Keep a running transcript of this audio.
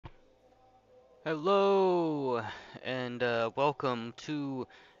Hello, and welcome to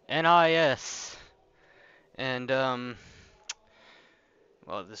NIS. And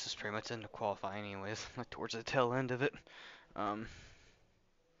well, this is pretty much into qualifying, anyways, like towards the tail end of it. Um,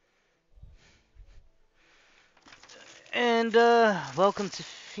 and welcome to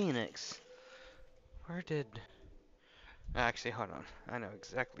Phoenix. Where did? Actually, hold on. I know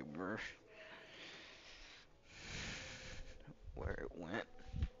exactly where it went.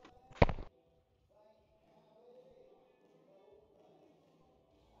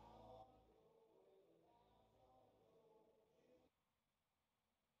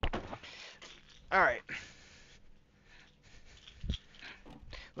 All right.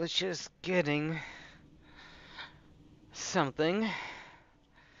 Was just getting something.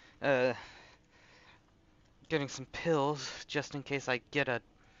 Uh, getting some pills just in case I get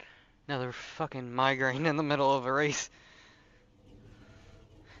another fucking migraine in the middle of a race.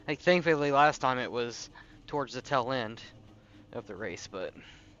 Like, thankfully, last time it was towards the tail end of the race, but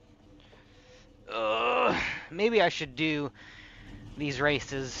maybe I should do these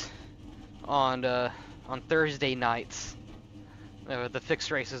races on Thursday nights. The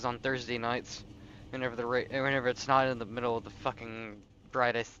fixed races on Thursday nights, whenever it's not in the middle of the fucking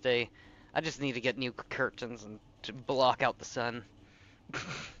brightest day. I just need to get new curtains and to block out the sun.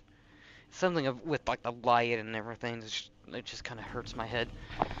 Something with like the light and everything. It just kind of hurts my head.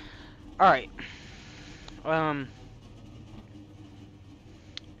 All right.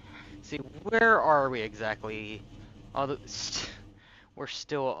 See, where are we exactly? We're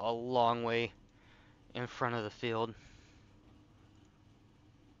still a long way in front of the field.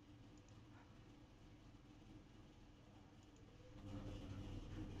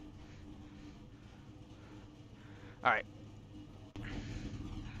 All right.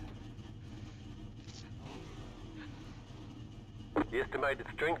 The estimated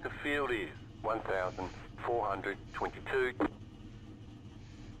strength of field is 1,422.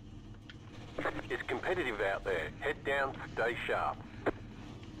 It's competitive out there. Head down, stay sharp.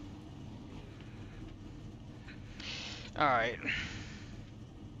 All right.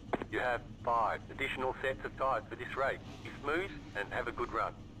 You have 5 additional sets of tyres for this race. Be smooth and have a good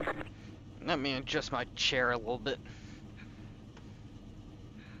run. Let me adjust my chair a little bit.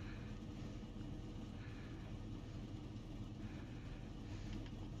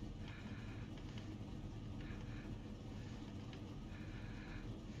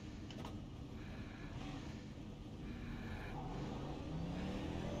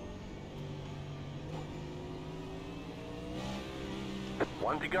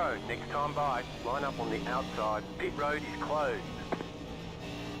 One to go. Next time by, line up on the outside. Pit road is closed.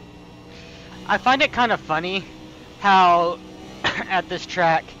 I find it kind of funny how at this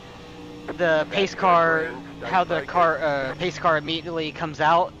track the pace car, pace car immediately comes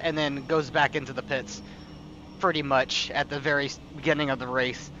out and then goes back into the pits, pretty much at the very beginning of the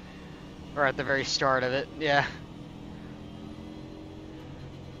race, or at the very start of it. Yeah.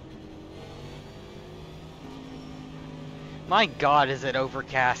 My God, is it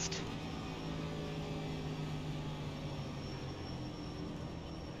overcast?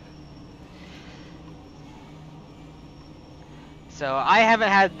 So I haven't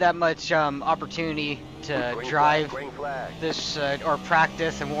had that much opportunity to drive this or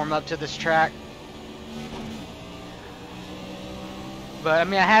practice and warm up to this track. But I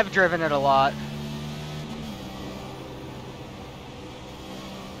mean, I have driven it a lot.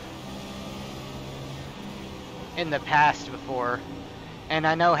 In the past before, and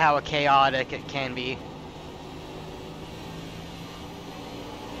I know how chaotic it can be.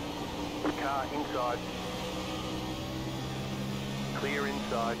 Car inside. Clear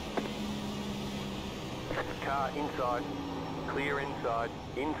inside. Car inside. Clear inside.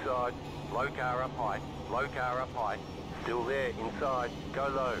 Inside. Low car up high. Low car up high. Still there. Inside. Go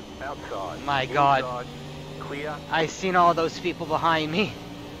low. Outside. My God. Inside. Clear. I've seen all those people behind me.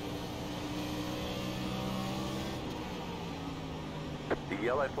 The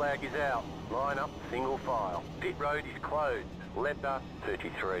yellow flag is out. Line up, single file. Pit road is closed. Letter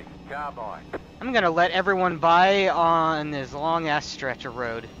 33. Car by. I'm gonna let everyone by on this long ass stretch of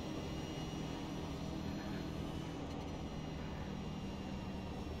road.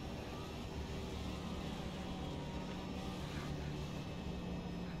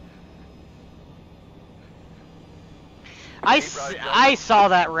 I saw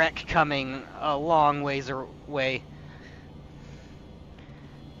that wreck coming a long ways away.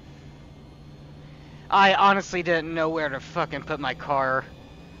 I honestly didn't know where to fucking put my car.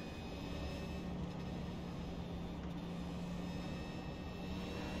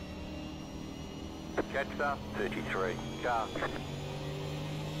 Catch up, 33. Car.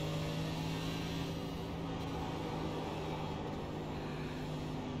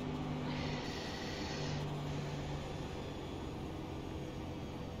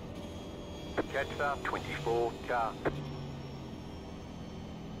 Catch start 24 car.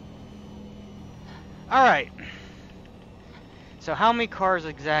 Alright. So how many cars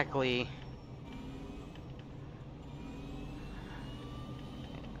exactly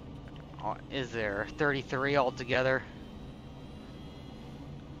is there? 33 altogether?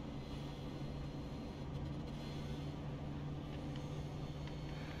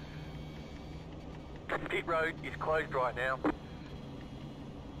 Pit road is closed right now.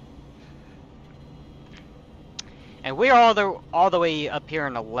 And we're all the way up here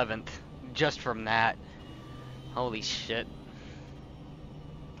in 11th, just from that. Holy shit.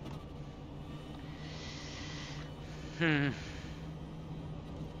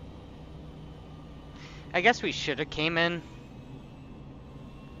 I guess we should have came in.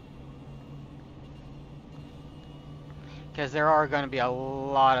 Because there are going to be a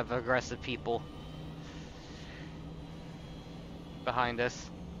lot of aggressive people behind us.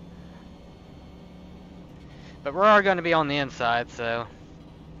 But we are going to be on the inside, so...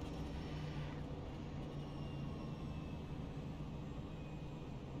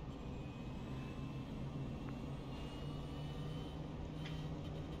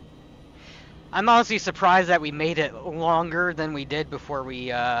 I'm honestly surprised that we made it longer than we did before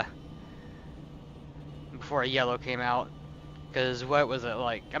we, before a yellow came out. Because what was it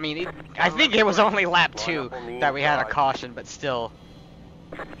like? I mean, I think it was only lap 2 that we had a caution, but still.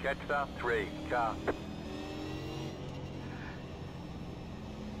 Catch start 3 car.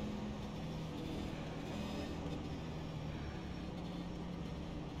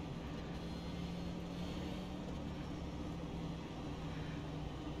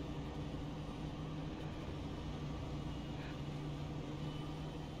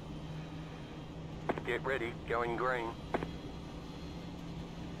 Get ready, going green.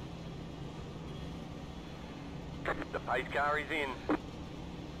 The pace car is in.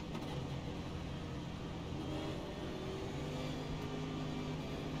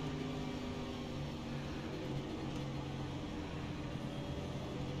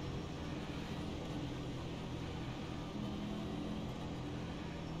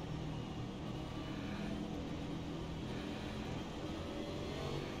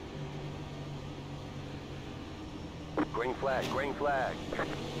 Green flag, green flag.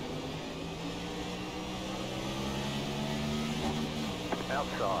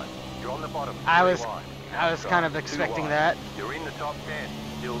 Outside. You're on the bottom. I was Outside, kind of expecting that. You're in the top 10.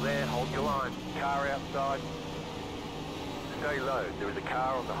 Still there, hold your line. Car outside. Stay low. There is a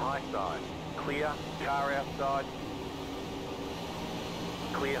car on the high side. Clear. Car outside.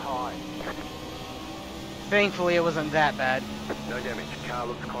 Clear high. Thankfully, it wasn't that bad. No damage. Car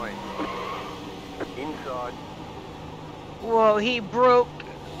looks clean. Inside. Well, he broke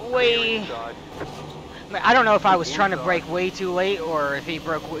way... Inside. I don't know if I was trying to brake way too late or if he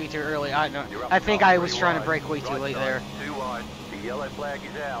broke way too early. I don't know. I think I was trying to brake way too late there. Too wide. The yellow flag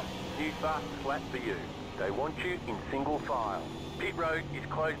is out. New fast flat for you. They want you in single file. Pit road is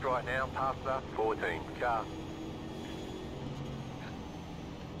closed right now past the 14 car.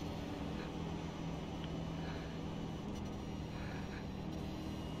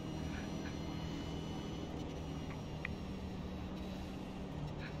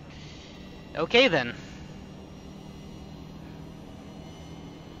 Okay then.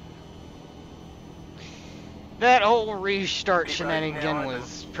 That whole restart shenanigan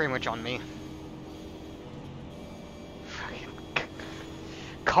was pretty much on me. Fucking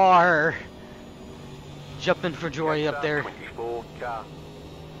car jumping for joy up there. 24 car.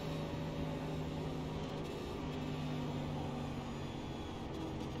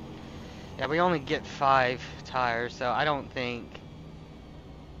 Yeah, we only get 5 tires, so I don't think...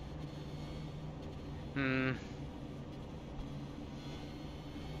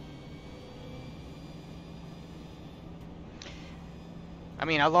 I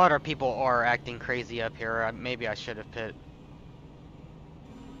mean, a lot of people are acting crazy up here. Maybe I should have pit.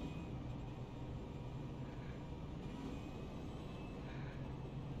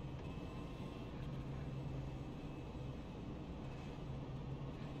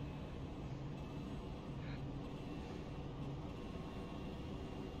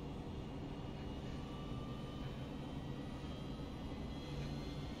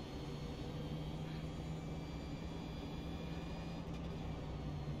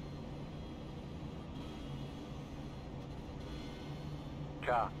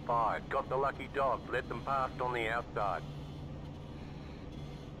 Car 5. Got the lucky dog. Let them past on the outside.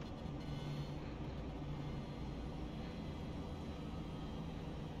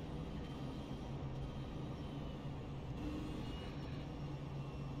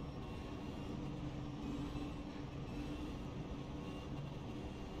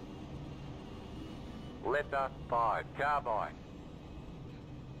 letter 5, carbide.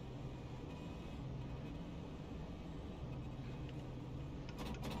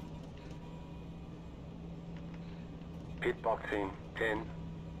 Pit box in 10,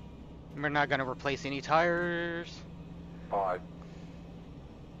 We're not gonna replace any tires. 5,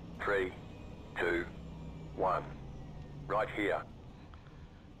 3, 2, 1. Right here.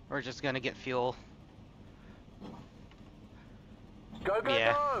 We're just gonna get fuel. Go, go,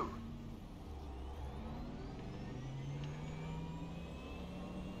 Yeah. go!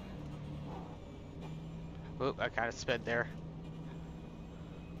 Oop, I kind of sped there.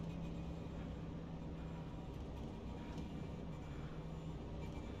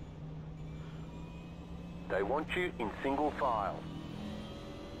 They want you in single file.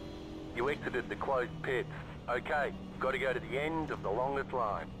 You exited the closed pits. Okay, got to go to the end of the longest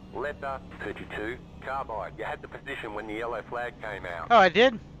line. Letter 32, carbide. You had the position when the yellow flag came out. Oh, I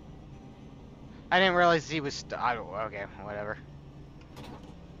did? I didn't realize he was okay, whatever.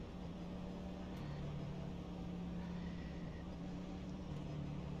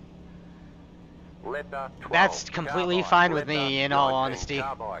 Letter 12, That's completely carbide. fine with Letter me, in all 19, honesty.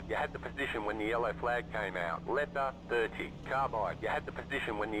 Carbide. You had the position when the yellow flag came out. Letter 30, carbide. You had the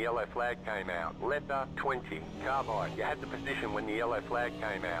position when the yellow flag came out. Letter 20, carbide. You had the position when the yellow flag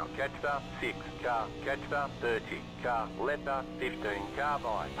came out. Catcher 6, car. Catcher 30, car. Letter 15,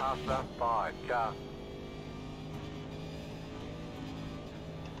 carbide. Passer 5, car.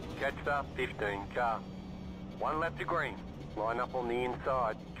 Catcher 15, car. 1 lap to green. Line up on the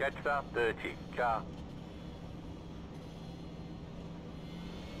inside. Catcher 30, car.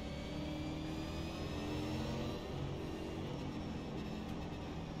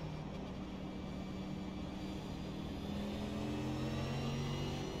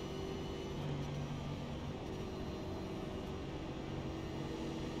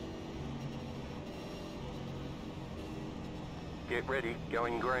 Get ready,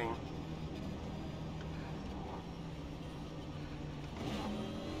 going green.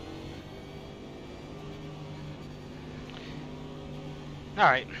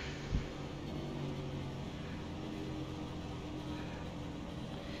 Alright.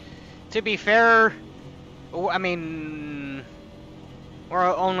 To be fair, I mean,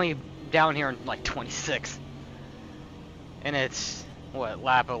 we're only down here in like 26. And it's, what,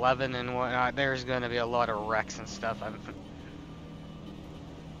 lap 11 and whatnot. There's going to be a lot of wrecks and stuff.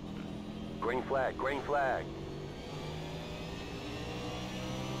 Green flag, green flag.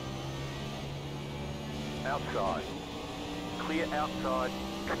 Outside. Clear outside.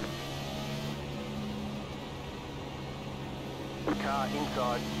 Car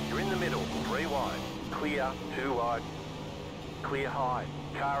inside. You're in the middle. 3 wide. Clear, 2 wide. Clear high.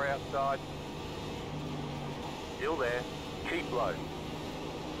 Car outside. Still there. Keep low.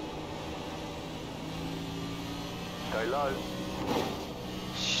 Stay low.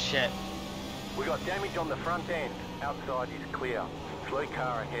 Shit. We got damage on the front end. Outside is clear. Slow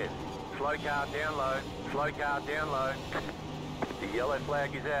car ahead. Slow car down low. Slow car down low. The yellow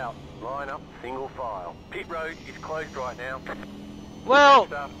flag is out. Line up, single file. Pit road is closed right now. Well,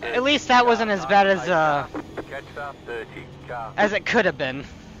 Catch up, at least that wasn't as bad as Catch up, 30 car. as it could have been.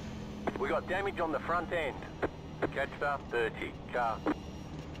 We got damage on the front end. Catch up, 30 car.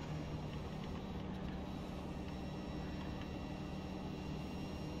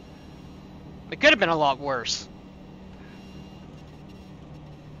 It could have been a lot worse.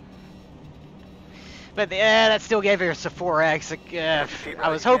 But yeah, that still gave us a 4X. I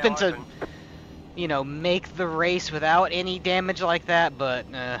was hoping to, you know, make the race without any damage like that, but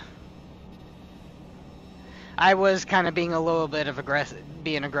I was kind of being a little bit of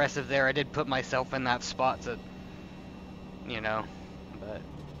aggressive there. I did put myself in that spot to, you know, but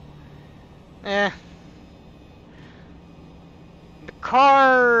the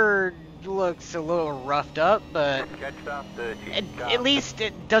car looks a little roughed up, but at least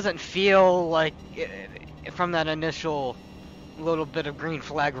it doesn't feel like from that initial little bit of green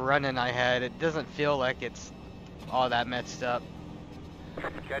flag running I had, it doesn't feel like it's all that messed up.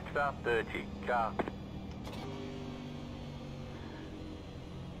 Catch up, 30 car.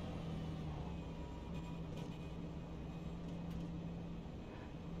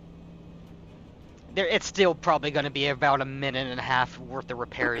 It's still probably going to be about a minute and a half worth of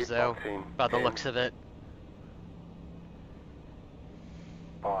repairs, though, by the looks of it.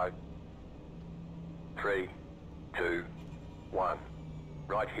 5, 3, 2, 1.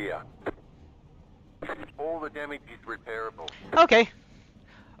 Right here. All the damage is repairable. Okay.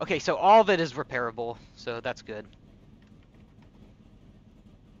 Okay, so all of it is repairable, so that's good.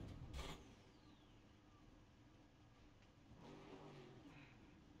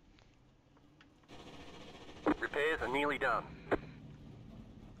 Repairs are nearly done.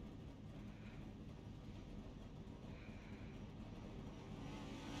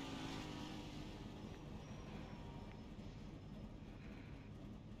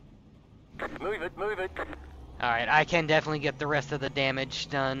 Move it, move it. Alright, I can definitely get the rest of the damage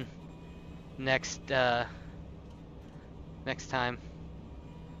done next time.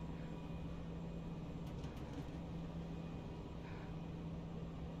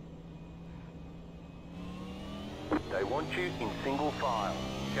 They want you in single file.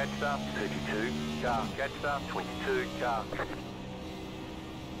 Catch 32, car. Catch 22, car.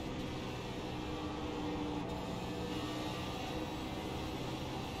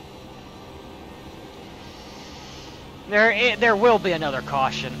 There will be another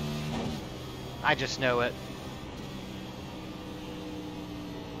caution. I just know it.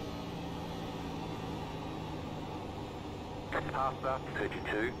 Pasta,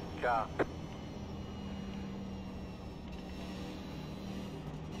 32, car.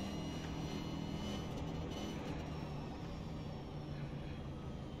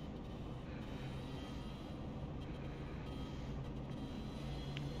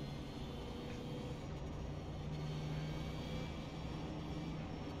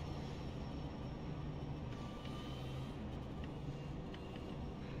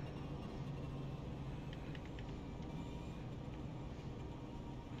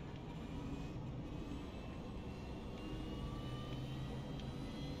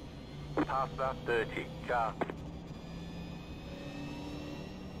 Pasta, 30, car.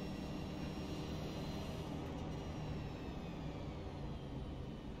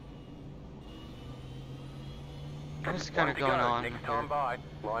 What's kind of going on? Next time by,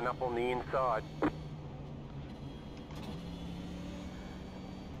 line up on the inside.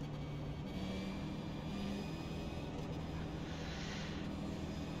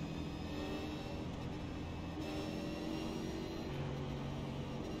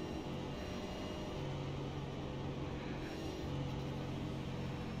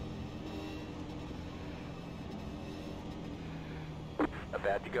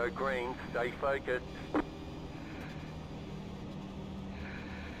 About to go green, stay focused.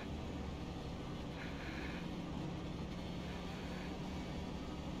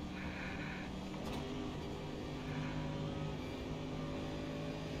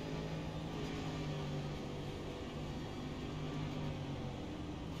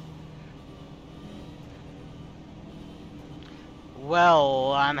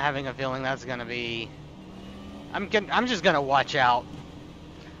 Well, I'm having a feeling that's gonna be. I'm just gonna watch out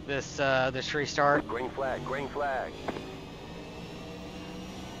this restart. Green flag, green flag.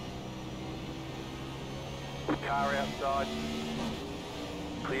 Car outside.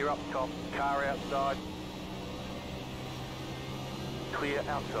 Clear up top, car outside. Clear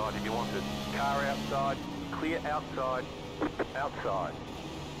outside if you want it. Car outside, clear outside, outside.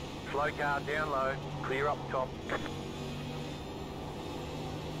 Slow car down low, clear up top.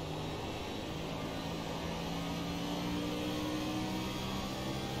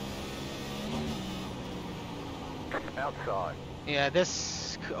 Outside. Yeah,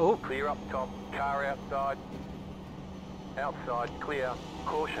 this. Oh. Clear up top, car outside. Outside, clear.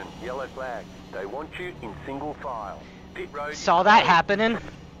 Caution, yellow flag. They want you in single file. Pit road. Saw that happening.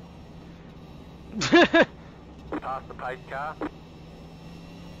 Past the pace car.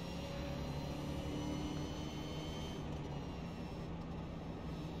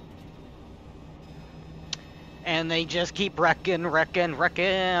 And they just keep wrecking,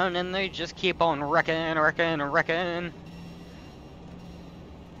 and they just keep on wrecking.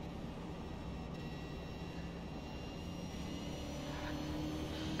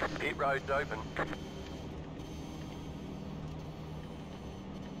 Pit road's open.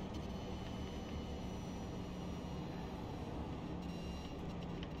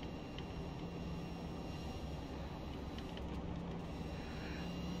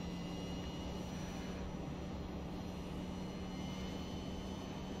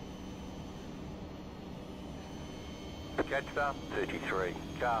 Catch 33,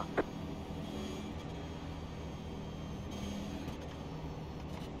 car.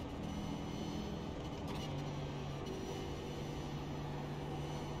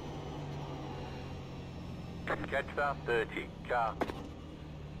 Catch 30, car.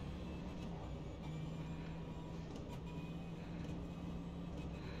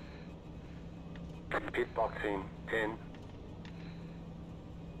 Pit box in 10,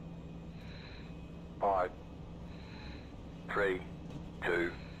 5, 3,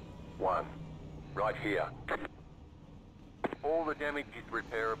 2, 1. Right here. All the damage is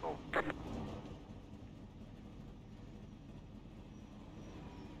repairable.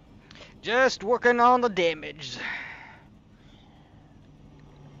 Just working on the damage.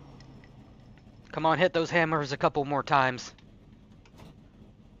 Come on, hit those hammers a couple more times.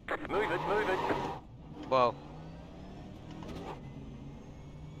 Move it, move it. Whoa.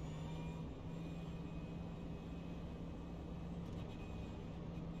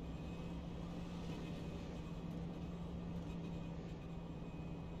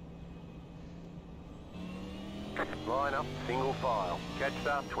 Line up, single file. Catch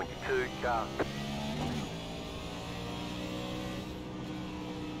the 22 car.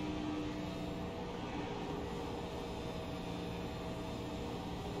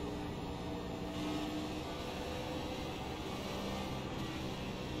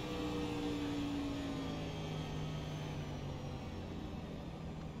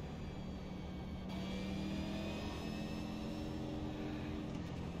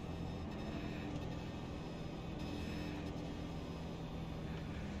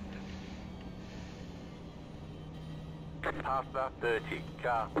 Past the 30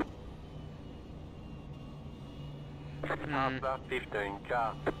 car. Past the 15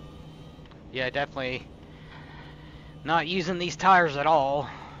 car. Yeah, definitely not using these tires at all.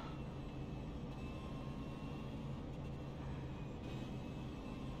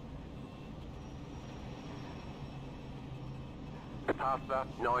 Past the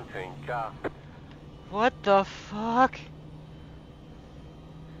 19 car. What the fuck?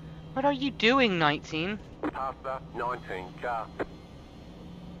 What are you doing, 19? Past the 19 car.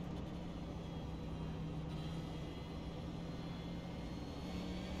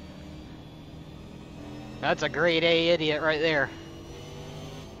 That's a grade A idiot right there.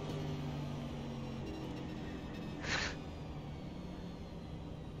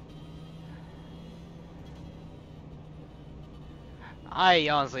 I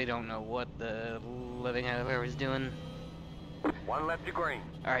honestly don't know what the living hell I was doing. One lap to green.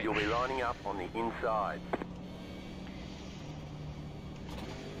 Alright. You'll be lining up on the inside.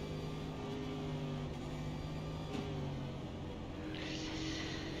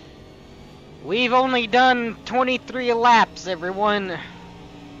 We've only done 23 laps, everyone.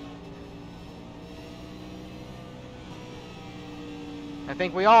 I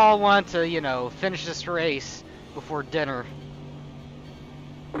think we all want to, you know, finish this race before dinner.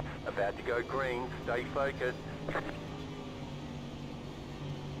 About to go green. Stay focused.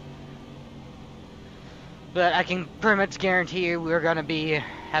 But I can pretty much guarantee you we're going to be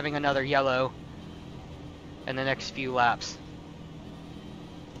having another yellow in the next few laps.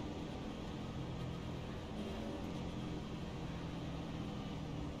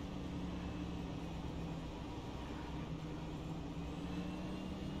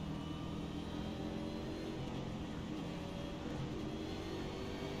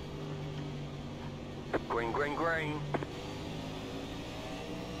 Green, green, green.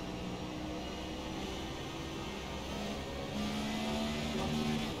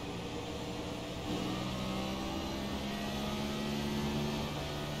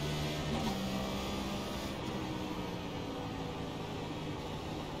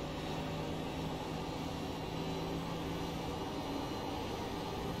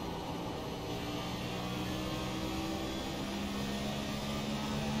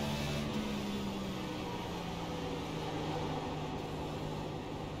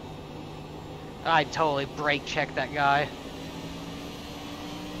 I'd totally brake check that guy.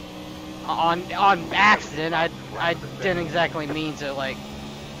 On accident. I didn't exactly mean to, like,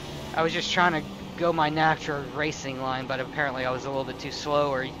 I was just trying to go my natural racing line, but apparently I was a little bit too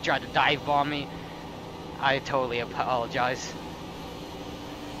slow, or he tried to dive bomb me. I totally apologize.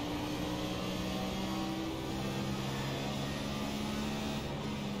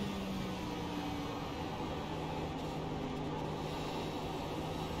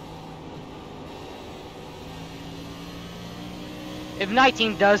 If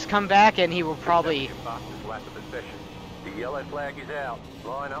 19 does come back, and he will probably... That's your fastest lap of the session. The yellow flag is out.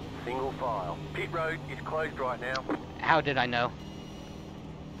 Line up, single file. Pit road is closed right now. How did I know?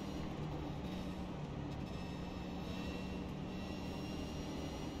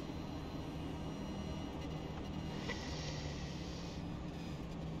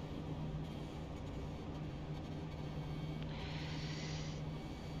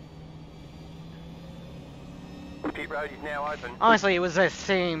 Pit road is now open. Honestly, it was the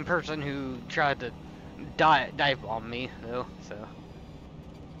same person who tried to dive bomb me, though, so...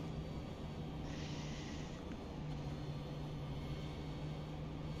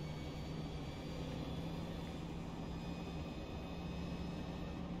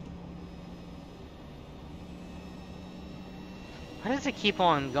 Why does it keep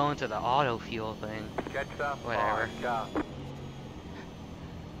on going to the auto fuel thing? Catch the Whatever. car.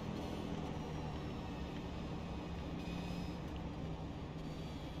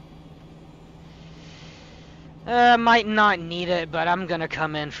 Might not need it, but I'm gonna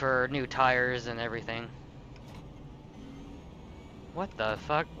come in for new tires and everything. What the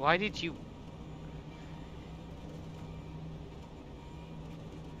fuck? Why did you...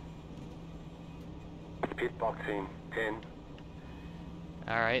 Pit box in 10,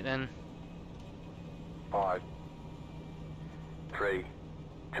 Alright then. 5, 3,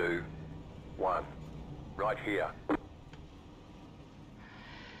 2, 1. Right here.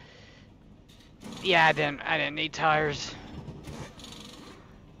 Yeah, I didn't need tires.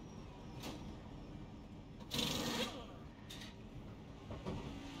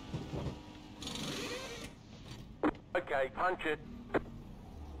 Okay, punch it.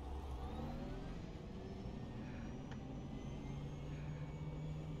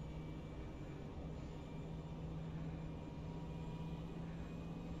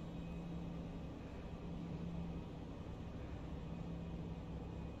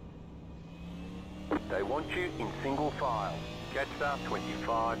 They want you in single file. Catch the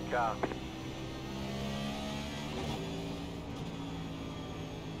 25 car.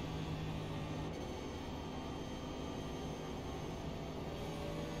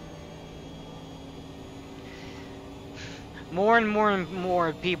 More and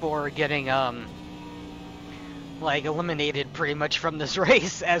more people are getting like eliminated pretty much from this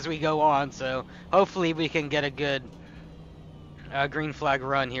race as we go on, so hopefully we can get a good green flag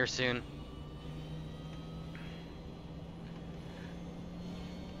run here soon.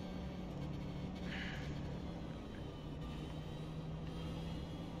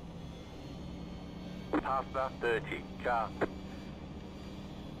 Past the 30 car.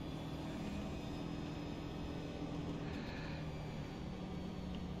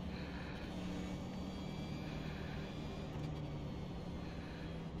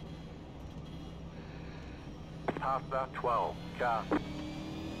 Past the 12 car.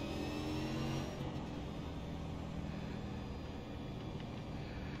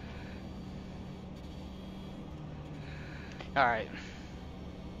 All right.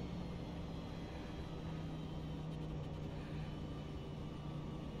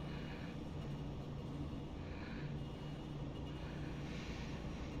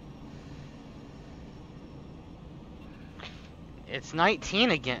 It's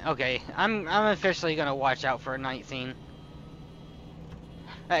 19 again. Okay, I'm officially gonna watch out for a 19.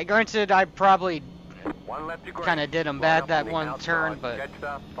 Granted, I probably kind of did him bad that one turn, but Catch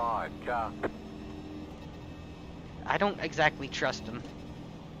the 5 car. I don't exactly trust him.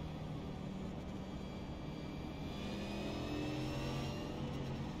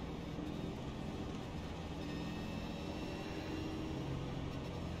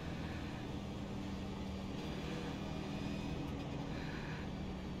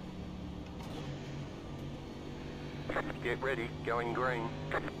 Get ready, going green.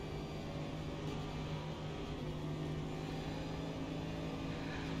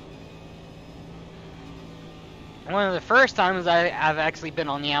 One of the first times I've actually been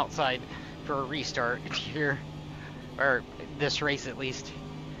on the outside for a restart here, or this race at least.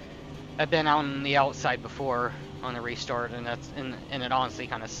 I've been out on the outside before on the restart, and and it honestly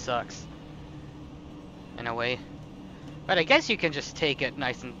kind of sucks in a way. But I guess you can just take it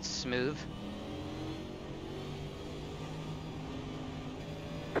nice and smooth.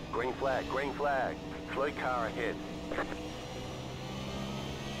 Green flag, green flag. Slow car ahead.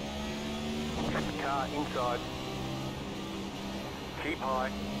 Car inside. Keep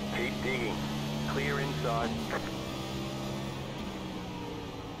high, keep digging. Clear inside.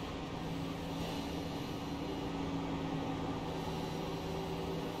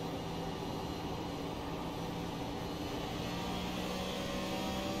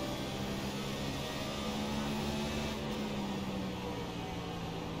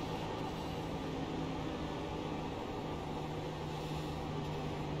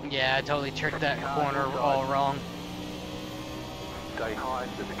 Yeah, I totally tricked that corner all wrong. Stay high,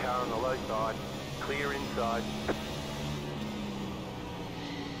 there's a car on the low side. Clear inside.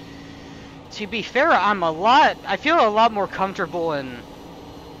 To be fair, I feel a lot more comfortable in,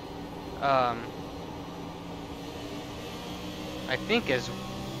 I think is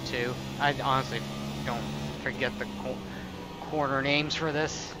 2. I honestly don't forget the corner names for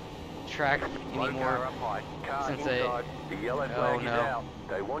this track anymore. Since they, the yellow flag is out.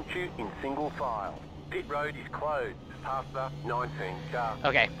 They want you in single file. Pit road is closed. Past the 19 car.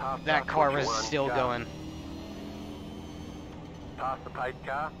 Okay, Past that the car was 21 still car. going. Past the pace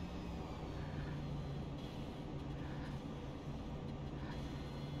car.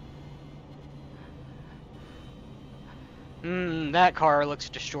 That car looks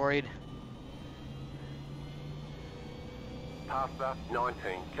destroyed. Past the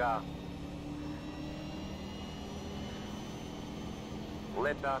 19 car.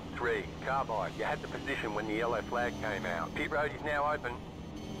 Letter 3, carbide. You had the position when the yellow flag came out. Pit road is now open.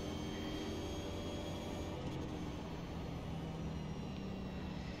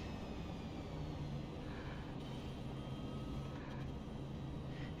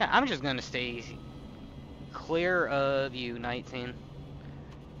 Yeah, I'm just gonna stay clear of you, 19.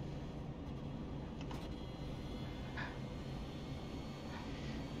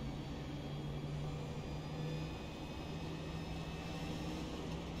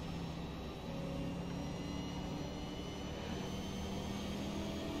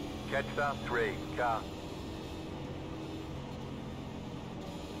 Catcher 3, car.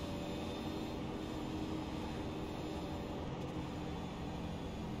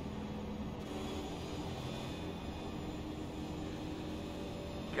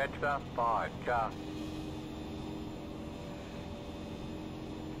 Catcher 5, car.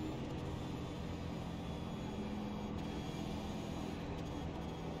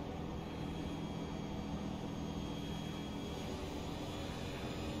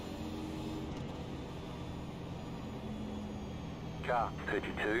 Car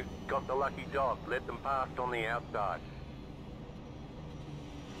 32, got the lucky dog, let them past on the outside.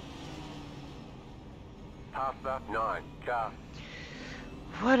 Passer 9, car.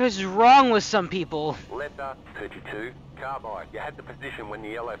 What is wrong with some people? Letter 32, carbide. You had the position when the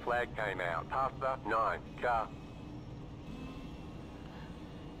yellow flag came out. Passer 9, car.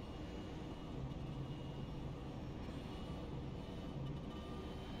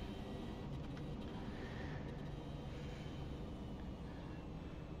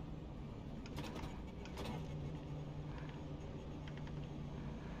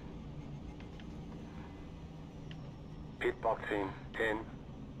 Pit box in 10.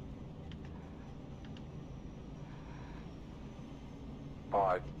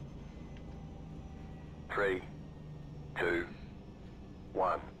 5, 3, 2,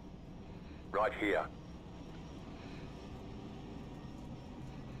 1. Right here.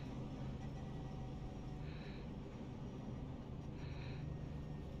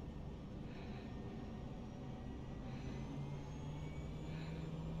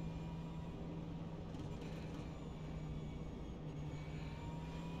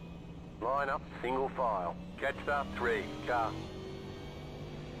 Line up, single file. Catcher 3, car.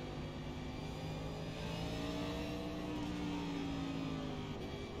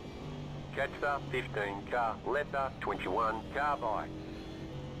 Catcher 15, car. Letter 21, carbide.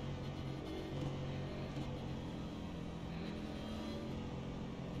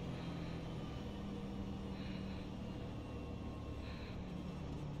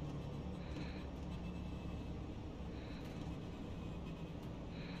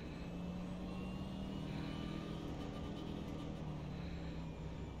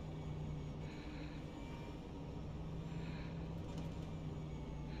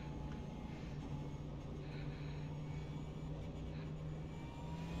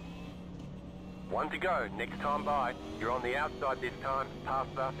 One to go, next time by. You're on the outside this time,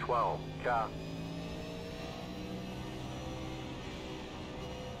 Passer 12, car.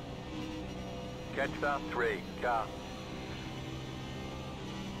 Catcher 3, car.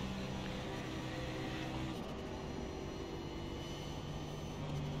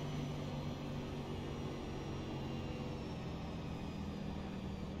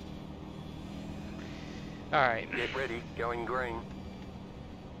 Alright. Get ready, going green.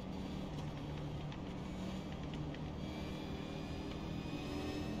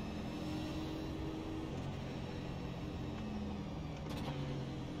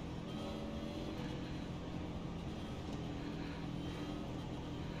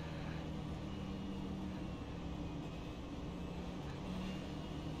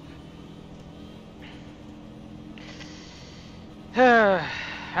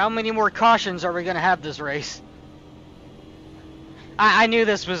 How many more cautions are we gonna have this race? I knew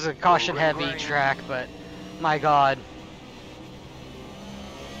this was a caution-heavy track, but my God.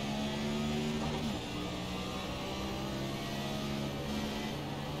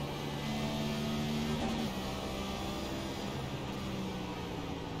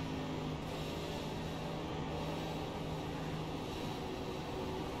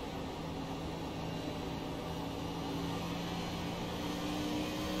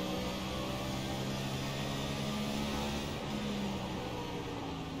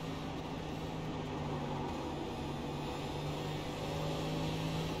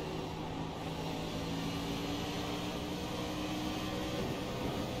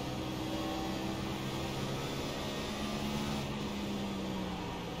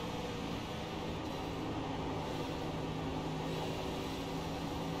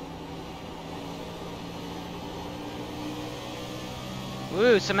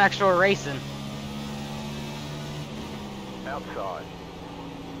 Woo, some extra racing. Outside.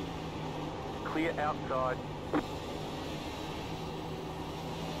 Clear outside.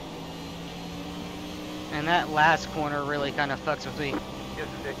 And that last corner really kind of fucks with me.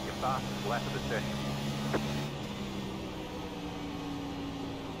 Just set your fastest lap of the session.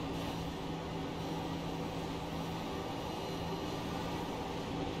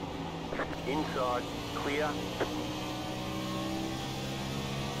 Inside, clear.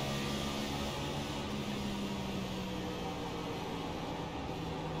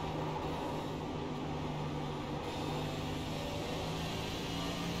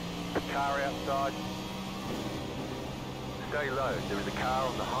 Car outside. Stay low. There is a car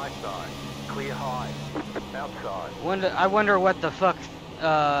on the high side. Clear high. Outside. I wonder what the fuck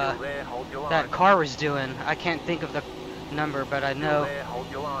Still there, hold your line. that car was doing. I can't think of the number, but I know. Still there,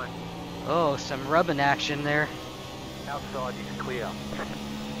 hold your line. Oh, some rubbing action there. Outside is clear.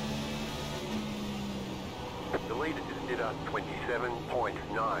 The leader just did a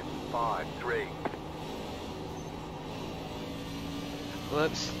 27.953.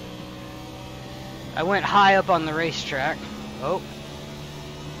 Whoops. I went high up on the racetrack. Oh.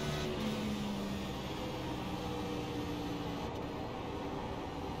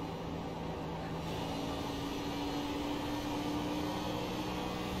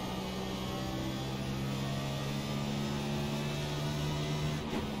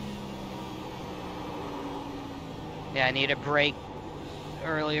 Yeah, I need a break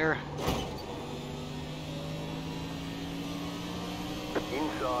earlier.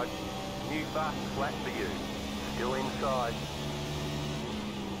 Inside. New fast flat for you. Still inside.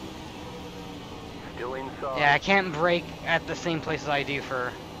 Still inside. Yeah, I can't brake at the same place as I do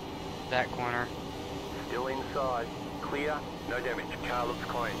for that corner. Still inside. Clear. No damage. Car looks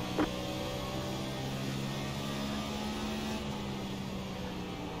clean.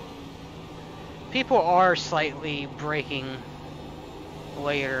 People are slightly braking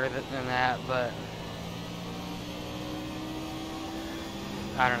later than that, but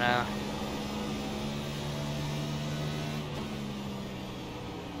I don't know.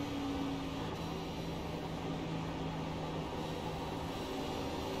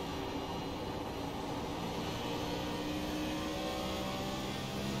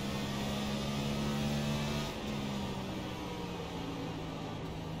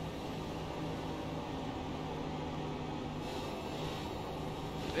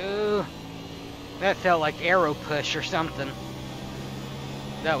 Ooh, that felt like arrow push or something.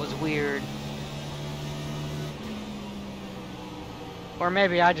 That was weird. Or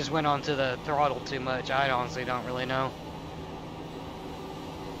maybe I just went onto the throttle too much. I honestly don't really know.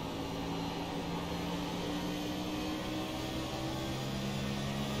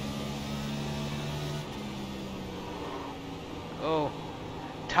 Oh,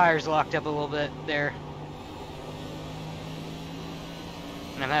 tires locked up a little bit there.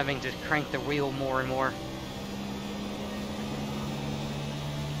 And I'm having to crank the wheel more and more.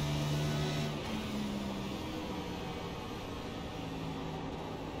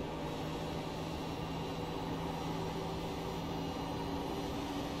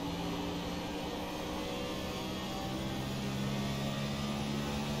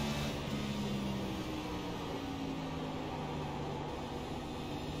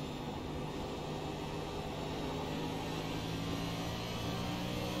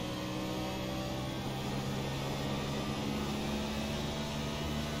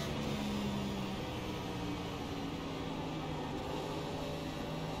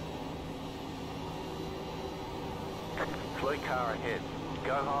 Slow car ahead.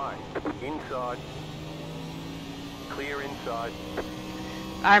 Go high. Inside. Clear inside.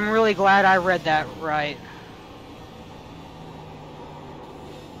 I'm really glad I read that right.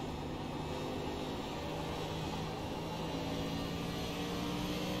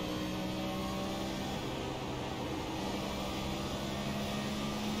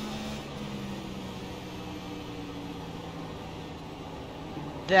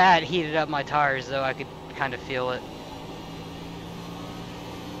 That heated up my tires though, I could kind of feel it.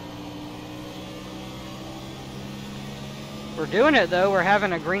 We're doing it though, we're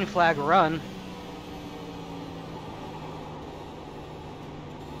having a green flag run.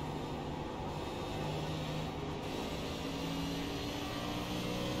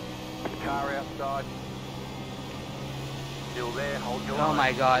 Car outside. Still there, hold your Oh line.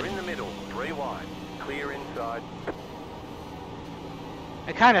 my god. We're in the middle, 3 wide. Clear inside.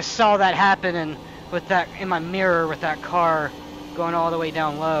 I kind of saw that happen and with that in my mirror with that car going all the way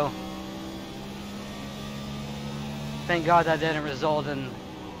down low. Thank God that didn't result in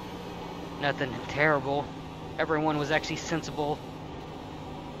nothing terrible. Everyone was actually sensible.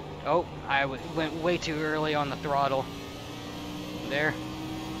 Oh, I went way too early on the throttle. There.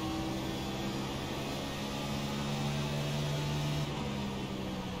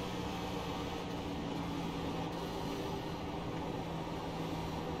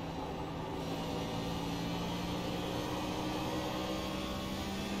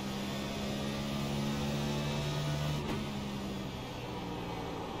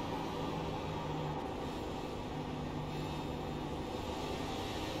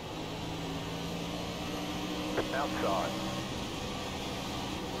 Outside.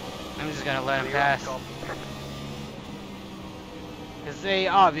 I'm just gonna let them Clear up pass. top. Because they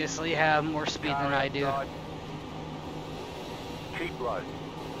obviously have more speed Car than I do. outside. Keep low.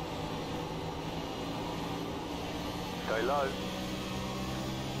 Stay low.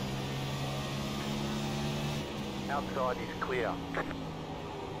 Outside is clear.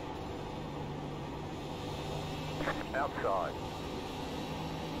 Outside.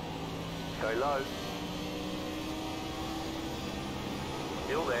 Stay low.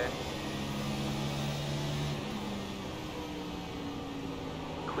 Still there.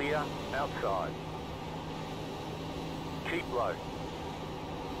 Clear outside. Keep low.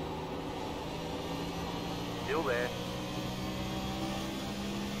 Still there.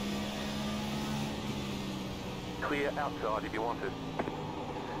 Clear outside if you want it.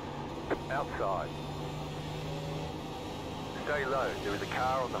 Outside. Stay low. There is a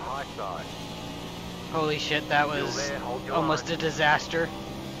car on the high side. Holy shit, that Still was there. Hold your almost line. a disaster.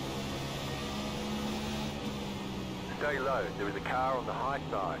 Stay low. There is a car on the high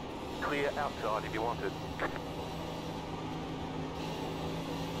side. Clear outside if you want it.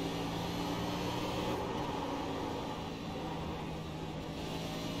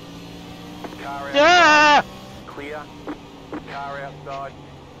 Car outside. Ah! Clear. Car outside.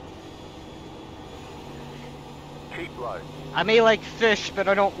 Keep low. I may like fish, but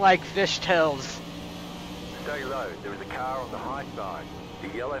I don't like fish tails. Stay low. There is a car on the high side.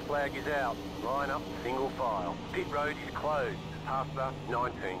 The yellow flag is out. Line up single file. Pit road is closed. Past the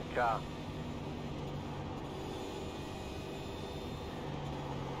 19 car.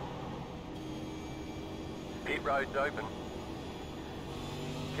 Pit road's open.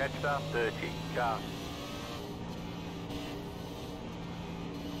 Catch the 30 car.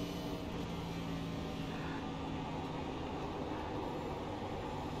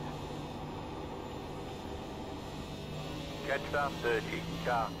 Catch the 30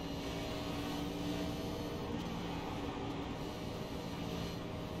 car.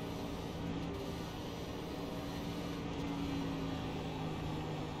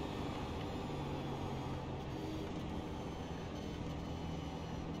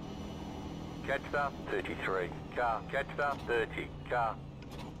 Catch the 33 car. Catch the 30 car.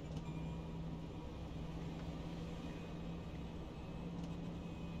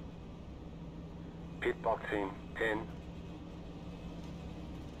 Pit box in 10.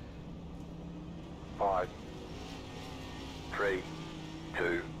 5, 3,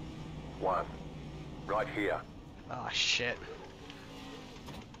 2, 1. Right here. Oh shit.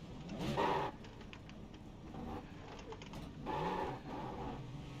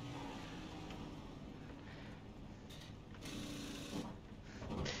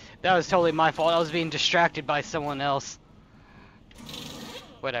 That was totally my fault. I was being distracted by someone else.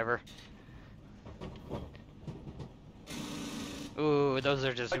 Whatever. Ooh, those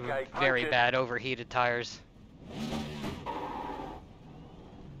are just Okay, very punch it. bad overheated tires.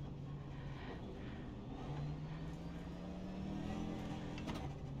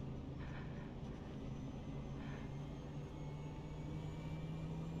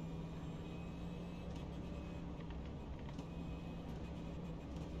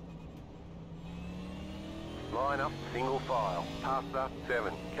 Line up single file. Past the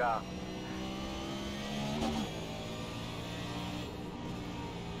 7 car.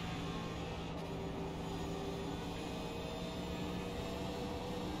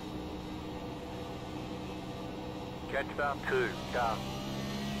 Catch the 2 car.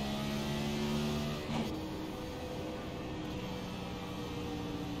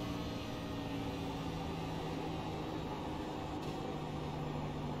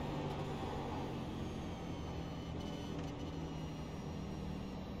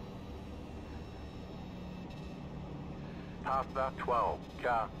 Past the 12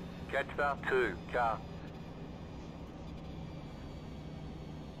 car. Catch the 2 car.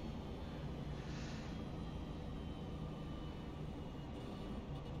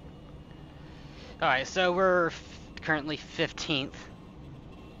 Alright, so we're currently 15th.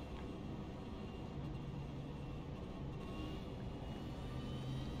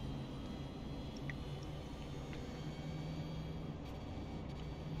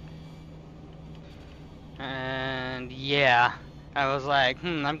 And yeah, I was like,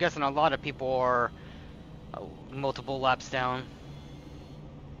 I'm guessing a lot of people are multiple laps down.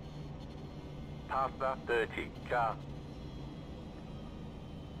 Past the 30, car.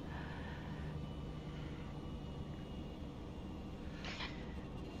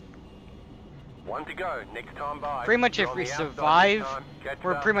 One to go, next time by. Pretty much You're if on we the outside survive, this time. Catch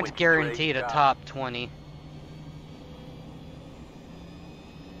we're the pretty much 23 guaranteed a car. top 20.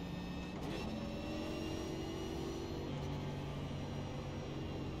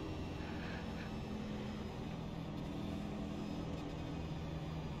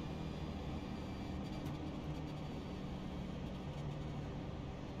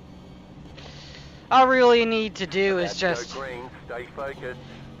 All we really need to do is About to go just green, stay focused.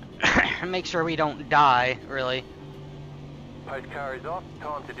 make sure we don't die, really. Post car is off,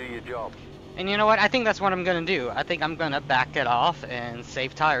 time to do your job. And you know what? I think that's what I'm gonna do. I think I'm gonna back it off and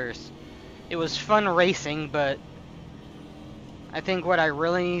save tires. It was fun racing, but I think what I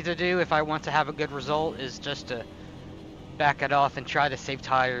really need to do if I want to have a good result is just to back it off and try to save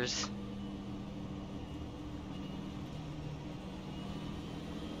tires.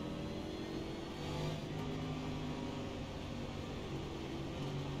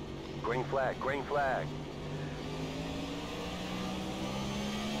 Green flag, green flag.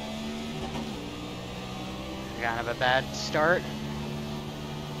 Kind of a bad start.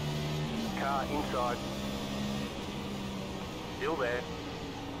 Car inside. Still there.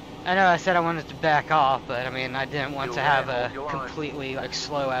 I know I said I wanted to back off, but I mean I didn't want Still to have there, a hold your line. completely like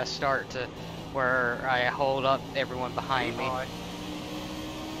slow ass start to where I hold up everyone behind me. High.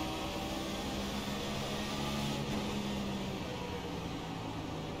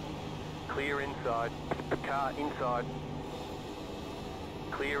 Clear inside. Car inside.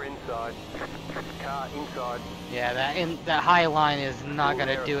 Clear inside. Car inside. Yeah, that high line is not Still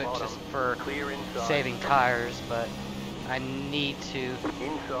gonna there do at it bottom. just for Clear inside. saving tires, but I need to.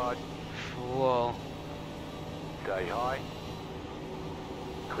 Inside. Whoa. Stay high.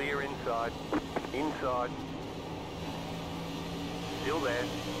 Clear inside. Inside. Still there.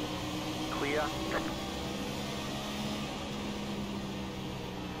 Clear.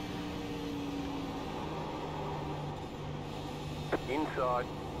 Inside.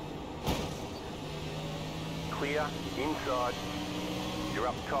 Clear. Inside. You're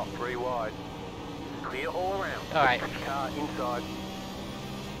up top, 3 wide. Clear all around. All right. Car inside.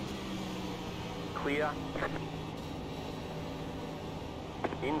 Clear.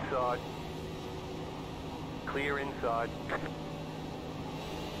 Inside. Clear inside.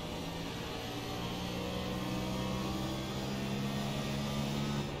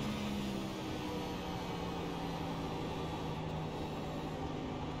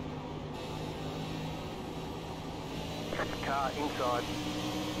 Car inside.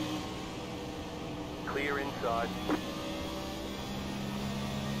 Clear inside.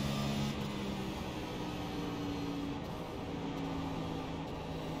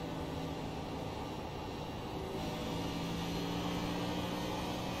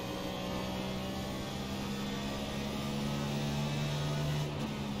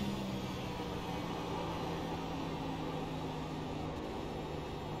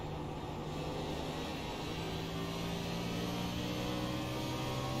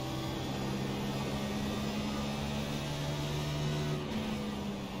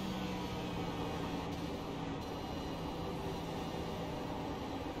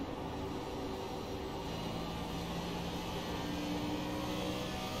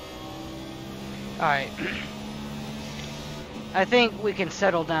 Alright. I think we can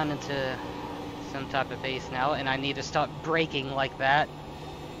settle down into some type of pace now, and I need to stop braking like that.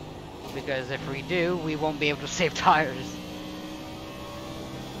 Because if we do, we won't be able to save tires.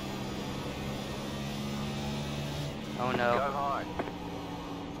 Oh Go no. high.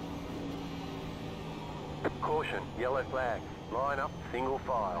 Caution, yellow flag. Line up, single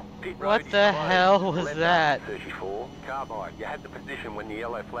file. Pit road What is the closed. hell was Left that? up, 34, carbide. You had the position when the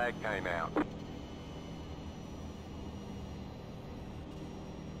yellow flag came out.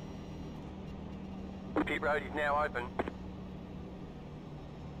 Pit road is now open.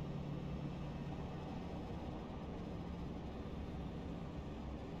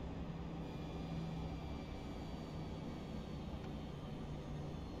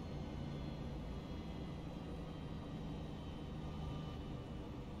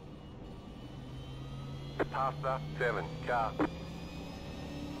 Past the 7, car.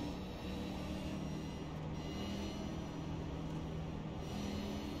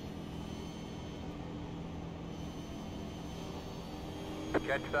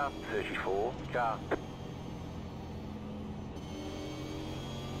 Catch the 34, car.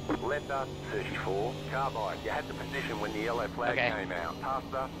 Letter 34, carbide. You had the position when the yellow flag came out.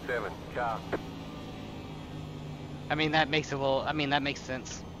 Pasta 7, car. I mean, that makes a little, I mean, that makes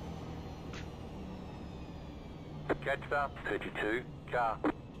sense. Catcher 32, car.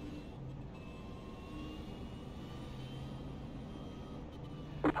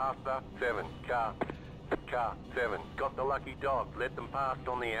 Pasta 7, car. Car 7, got the lucky dog. Let them past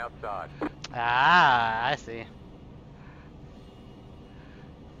on the outside. Ah, I see.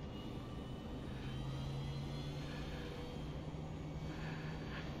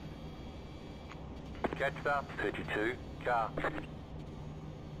 Catcher 32, car.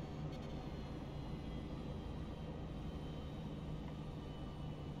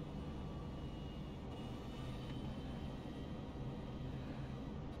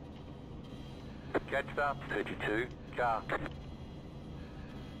 Catcher 32, car.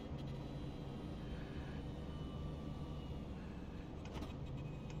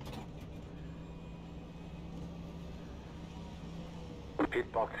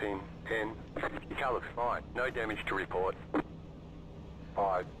 Pit box in 10. Your car looks fine. No damage to report.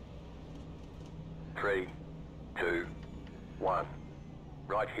 5, 3, 2, 1.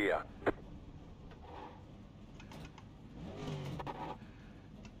 Right here.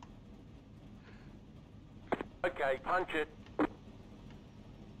 Okay, punch it.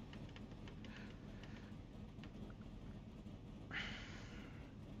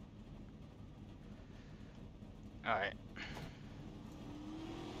 All right.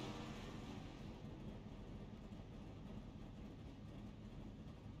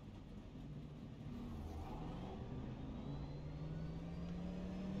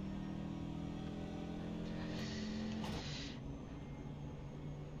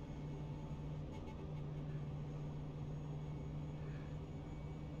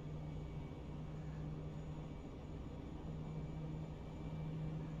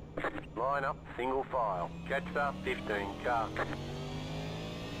 Line up, single file. Catcher 15, car.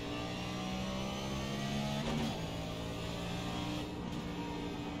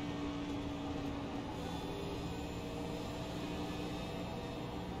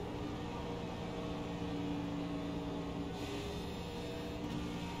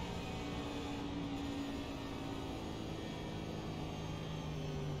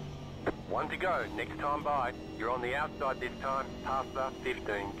 One to go, next time by. You're on the outside this time, past the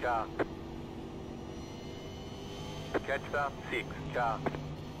 15, car. Catch the 6, car.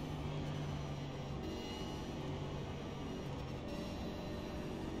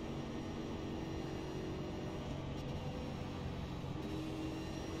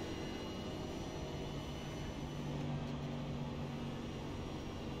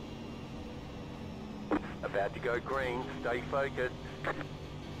 About to go green, stay focused.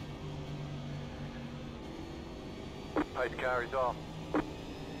 Post car is off.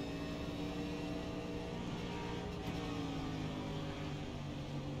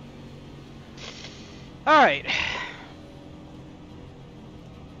 All right.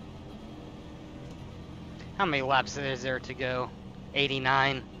 How many laps is there to go?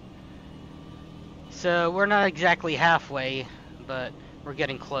 89. So we're not exactly halfway, but we're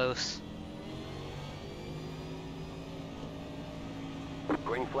getting close.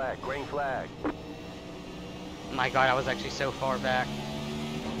 Green flag, green flag. My God, I was actually so far back.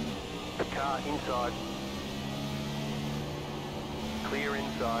 The car inside. Clear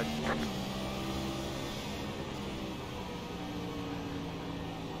inside.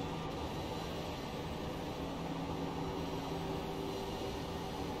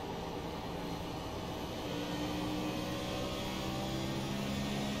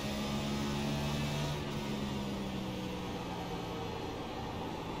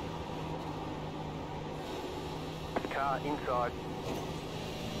 Car inside.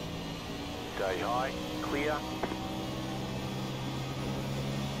 Stay high, clear.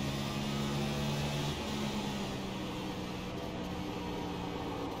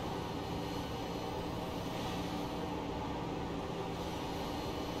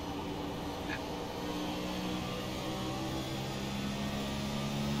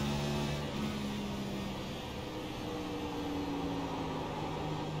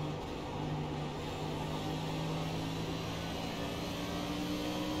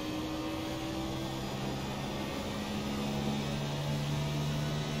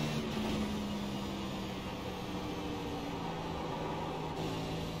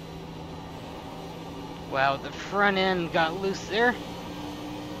 Wow, the front end got loose there.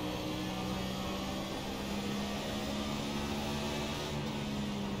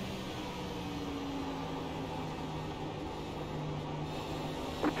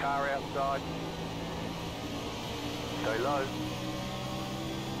 Car outside. Stay low.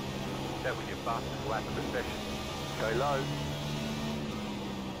 That was your fastest lap of the session. Go low.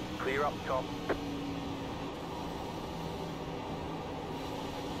 Clear up top.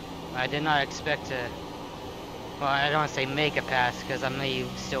 I did not expect to, well, I don't want to say make a pass, because I may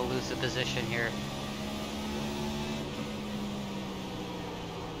still lose the position here.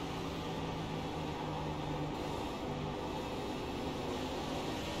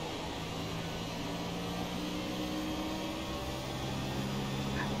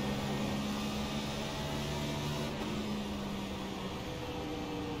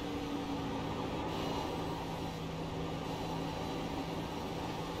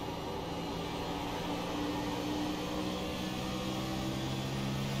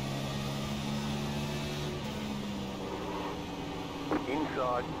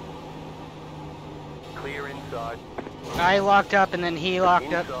 Inside. Clear inside. I locked up and then he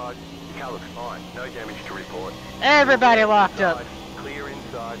locked up. Inside. Car looks fine. No damage to report. Everybody locked up. Clear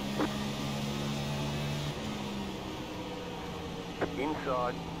inside.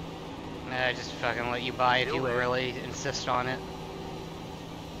 Inside. I just fucking let you buy if you really insist on it.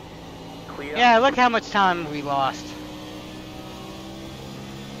 Clear. Yeah, look how much time we lost.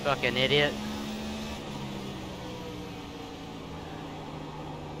 Fucking idiot.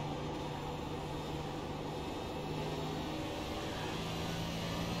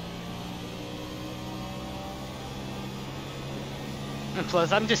 And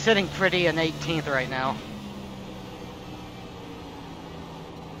plus, I'm just sitting pretty in 18th right now.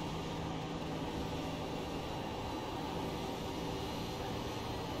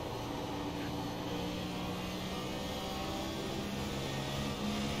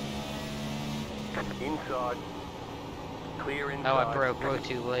 Inside. Clear inside. Oh, I broke way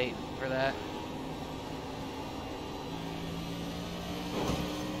too late for that.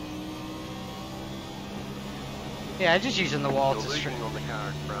 Yeah, just using the wall to losing on the car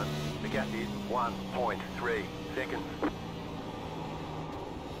in front. The gap is 1.3 seconds.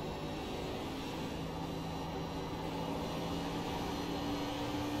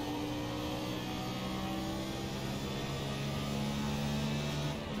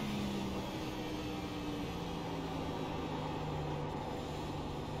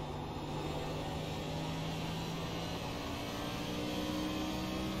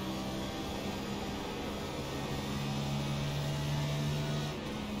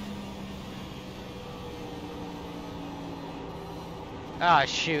 Ah,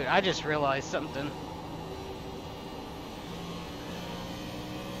 shoot, I just realized something.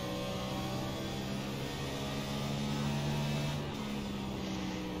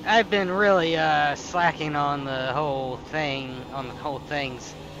 I've been really slacking on the whole thing,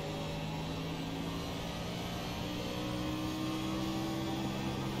 things.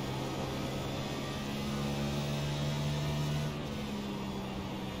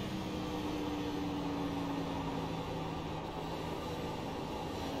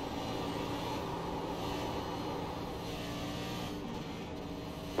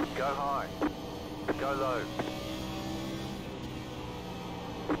 Go high. Go low.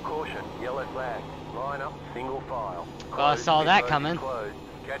 Caution, yellow flag. Line up, single file. Well, I saw that coming. Closed.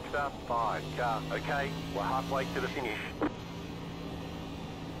 Catcher, 5 car. Okay, we're halfway to the finish.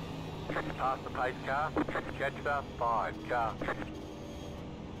 Pass the pace car. Catcher, 5 car.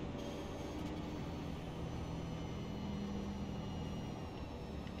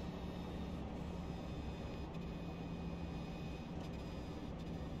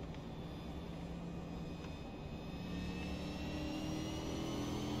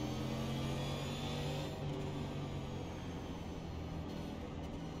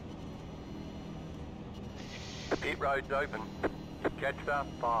 Pit road's open. Catcher,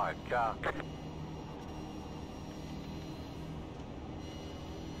 5 car.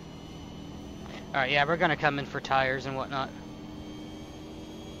 Alright, yeah, we're gonna come in for tires and whatnot.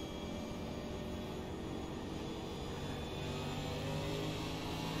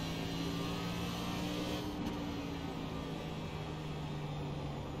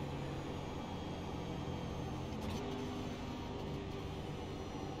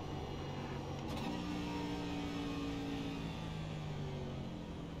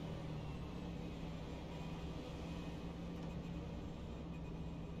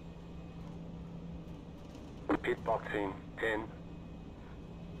 Pit box in 10,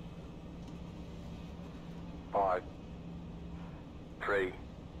 5, 3,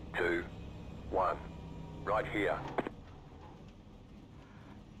 2, 1. Right here.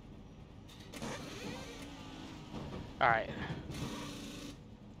 Alright.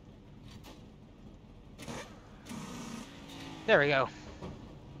 There we go.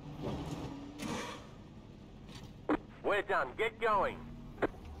 We're done. Get going.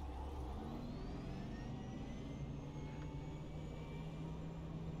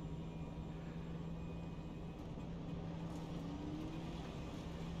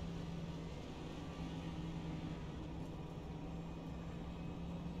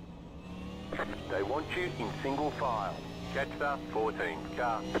 want you in single file. Catch the 14th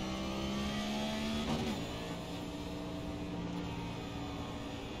car.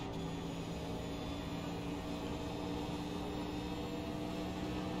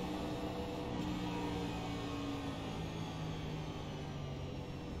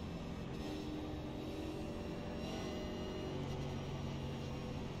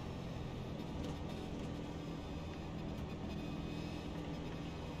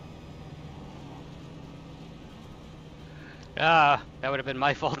 Ah, that would have been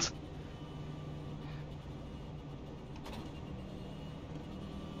my fault.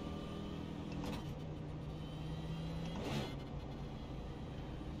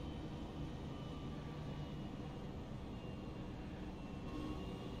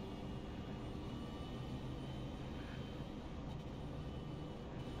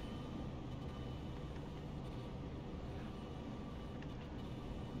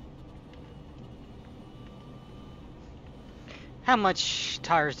 How much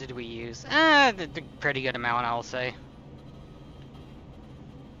tires did we use? The pretty good amount, I'll say.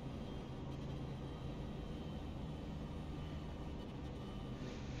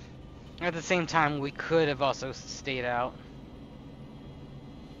 At the same time, we could have also stayed out.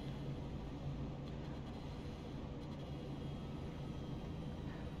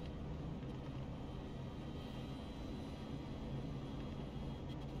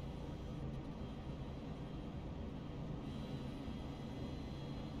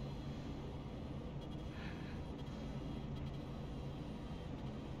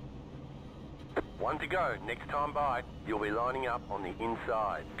 One to go. Next time by, you'll be lining up on the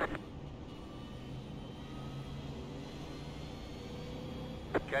inside.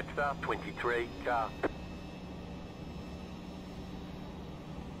 Catch the 23 car.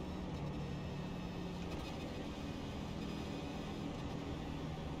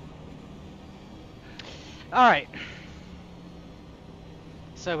 Alright.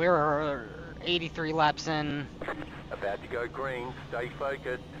 So we were 83 laps in. About to go green. Stay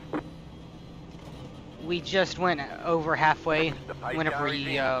focused. We just went over halfway whenever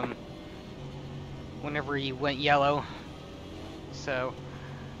he went yellow. So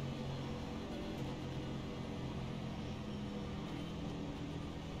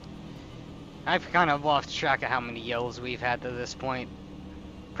I've kind of lost track of how many yellows we've had to this point.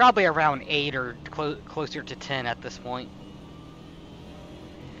 Probably around 8 or closer to 10 at this point.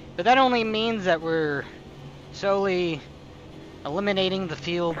 But that only means that we're slowly eliminating the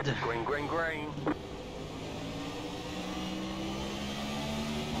field. Green, green, green.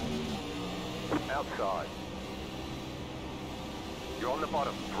 Outside. You're on the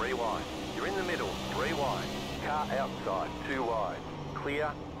bottom, 3 wide. You're in the middle, 3 wide. Car outside, 2 wide.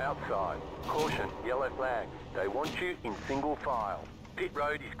 Clear, outside. Caution, yellow flag. They want you in single file. Pit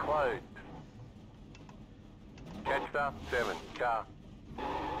road is closed. Catch the 7 car.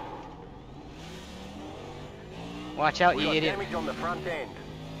 Watch out, We you got idiot. damage on the front end.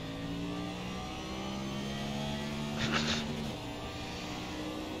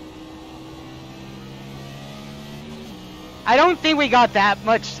 I don't think we got that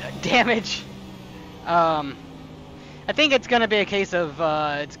much damage. I think it's gonna be a case of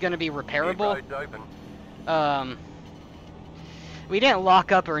it's gonna be repairable. Pit road's open. We didn't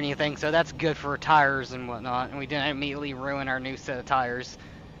lock up or anything, so that's good for tires and whatnot, and we didn't immediately ruin our new set of tires.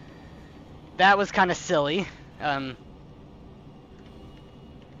 That was kind of silly. I'm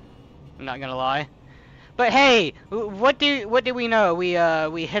not gonna lie, but hey, what do we know? We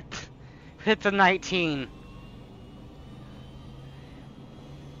hit the 19.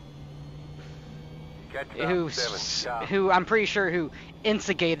 Catch the 7 car. Who I'm pretty sure who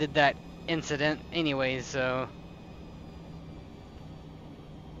instigated that incident anyways, so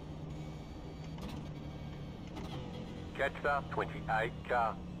Catch the 28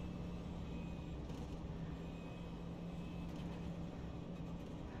 car.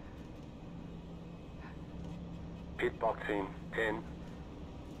 Pit box in 10,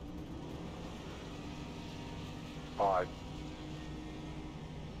 5,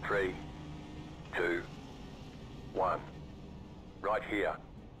 3, 2, 1. Right here.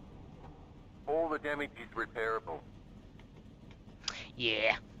 All the damage is repairable.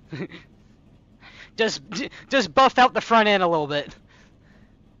 yeah. Just buff out the front end a little bit.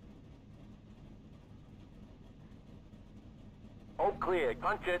 All clear.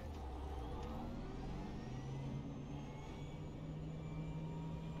 Punch it.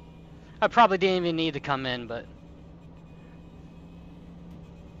 I probably didn't even need to come in, but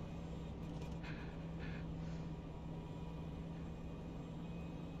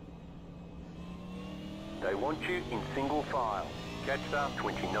They want you in single file. Catch the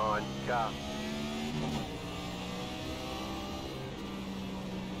 29 car.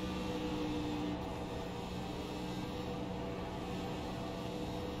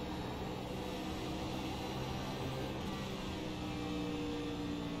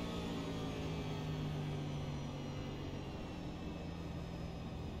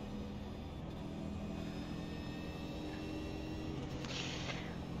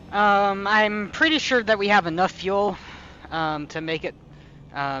 I'm pretty sure that we have enough fuel to make it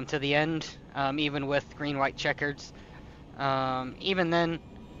to the end, even with green, white checkers. Even then,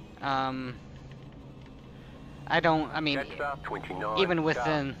 I mean, even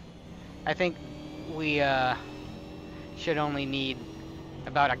within, I think we should only need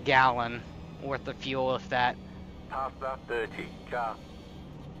about a gallon worth of fuel, if that. Past the 30, car.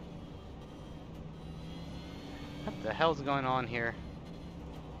 What the hell's going on here?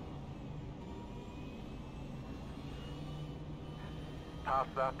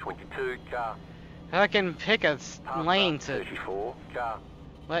 Past the 22, car. I can pick a lane to 34, car.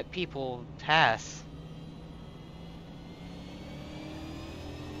 let people pass.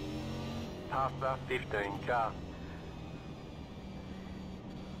 Past the 15, car.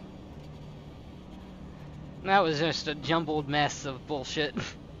 That was just a jumbled mess of bullshit.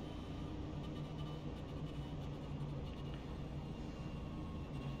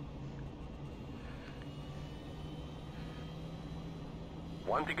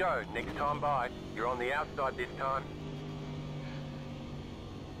 One to go, next time by. You're on the outside this time.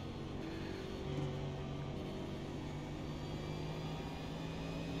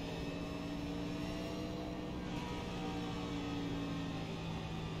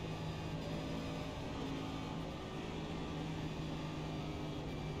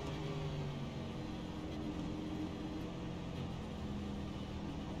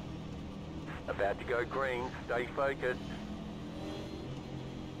 About to go green, stay focused.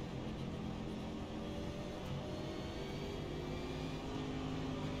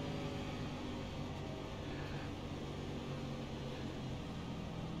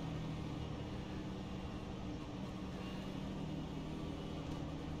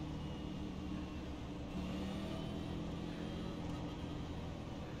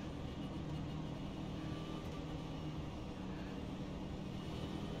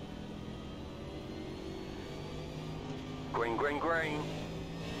 Green, green, green.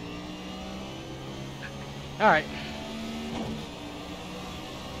 Alright.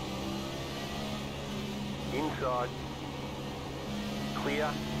 Inside. Clear.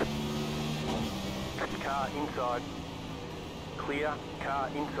 Car inside. Clear. Car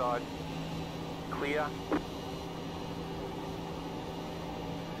inside. Clear.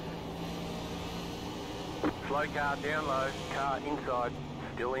 Slow car down low. Car inside.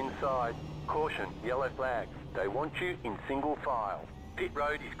 Still inside. Caution. Yellow flag. They want you in single file. Pit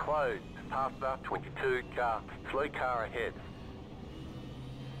road is closed. Past the 22 car. Slow car ahead.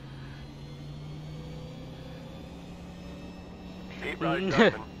 Pit road's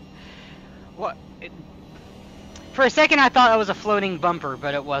open. What? For a second I thought it was a floating bumper,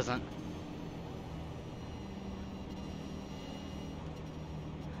 but it wasn't.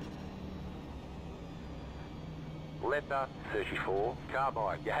 Letter 34,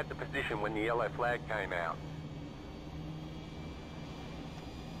 carbide. You had the position when the yellow flag came out.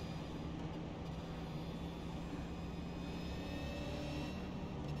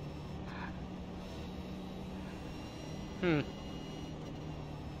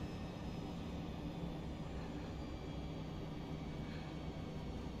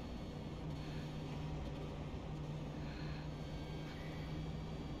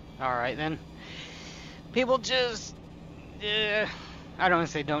 Alright then. People just... I don't want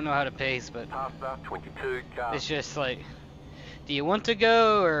to say don't know how to pace, but... Past the 22 car. It's just like... Do you want to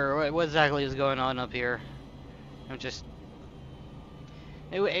go, or what exactly is going on up here? I'm just...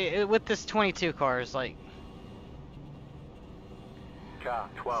 with this 22 car, it's like... Car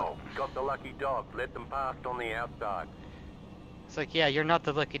 12. Got the lucky dog. Let them pass on the outside. It's like, yeah, you're not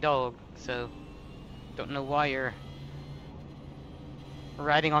the lucky dog, so... Don't know why you're...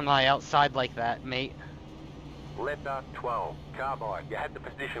 riding on my outside like that, mate. Letter 12, carbide. You had the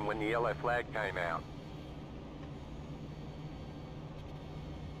position when the yellow flag came out.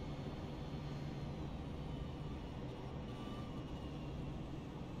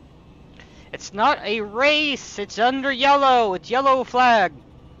 It's not a race! It's under yellow! It's yellow flag!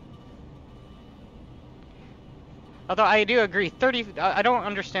 Although I do agree, I don't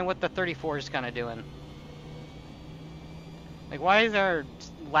understand what the 34 is kind of doing. Like, why is there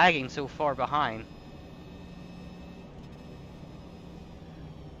lagging so far behind?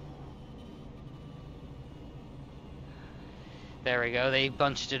 There we go, they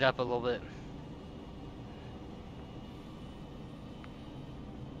bunched it up a little bit.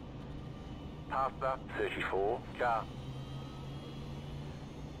 Thrustmaster, 34, car.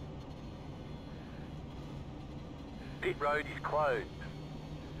 Pit road is closed.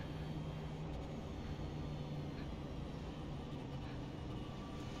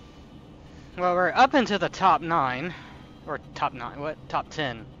 Well, we're up into the top 9. Or top 9, what? Top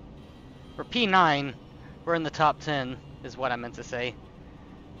 10. For P9, we're in the top 10, is what I meant to say.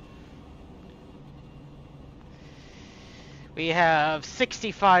 We have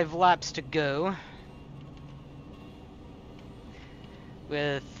 65 laps to go,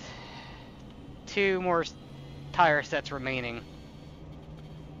 with 2 more tire sets remaining.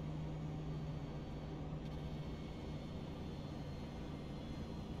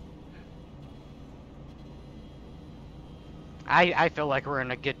 I feel like we're in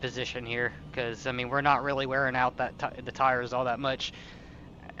a good position here, because, I mean, we're not really wearing out the tires all that much.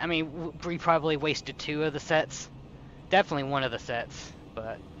 I mean, we probably wasted 2 of the sets. Definitely 1 of the sets,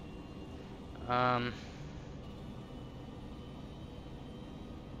 but...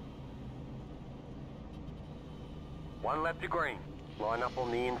 One lap to green. Line up on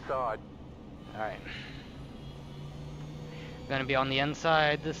the inside. Alright. Gonna be on the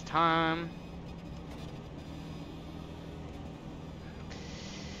inside this time.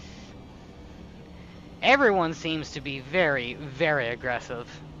 Everyone seems to be very, very aggressive.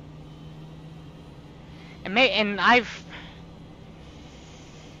 And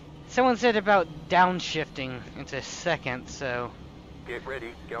someone said about downshifting into second, so... Get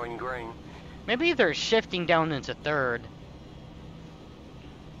ready, going green. Maybe they're shifting down into third.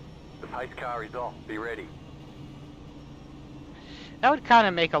 The pace car is off, be ready. That would kind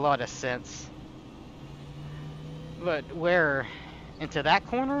of make a lot of sense. But where? Into that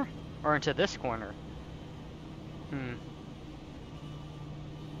corner? Or into this corner?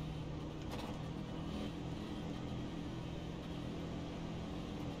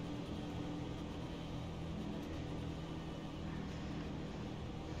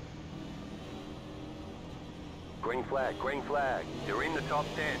 Green flag, green flag. You're in the top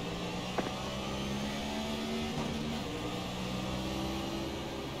 10.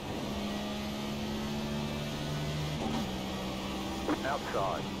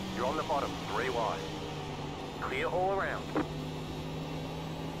 Outside. You're on the bottom, 3 wide. Clear all around.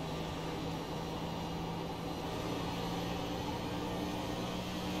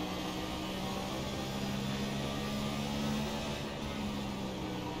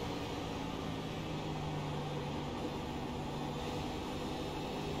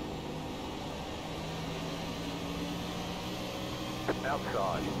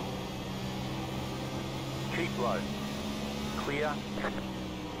 Outside. Keep low. Clear.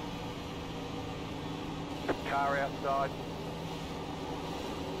 Car outside.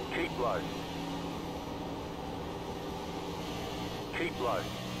 Keep low. Keep low.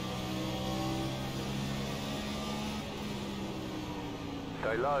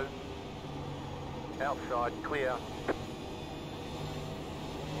 Stay low. Outside, clear.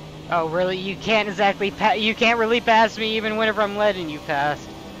 Oh, really? You can't exactly you can't really pass me even whenever I'm letting you pass.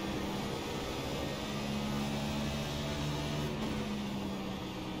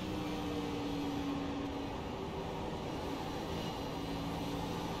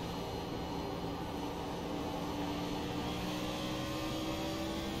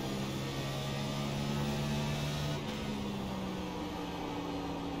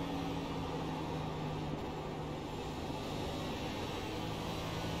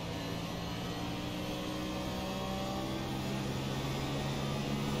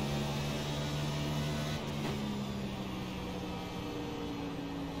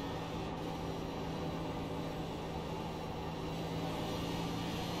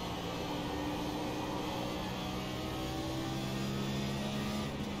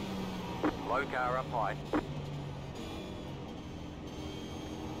 Low car up high.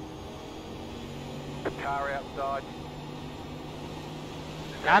 Car outside.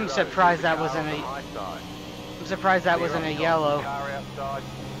 I'm surprised that wasn't a... I'm surprised that wasn't a yellow. Car outside.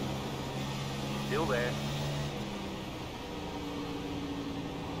 Still there.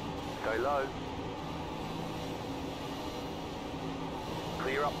 Stay low.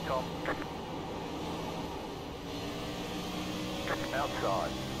 Clear up top.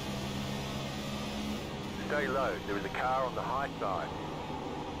 Outside. Stay low. There is a car on the high side.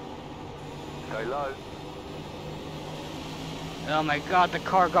 Stay low. Oh my god, the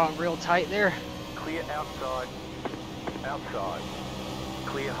car got real tight there. Clear outside. Outside.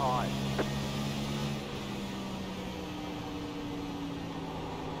 Clear high.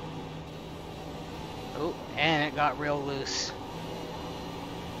 Oh, and it got real loose.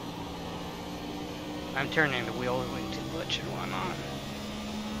 I'm turning the wheel way too much and whatnot.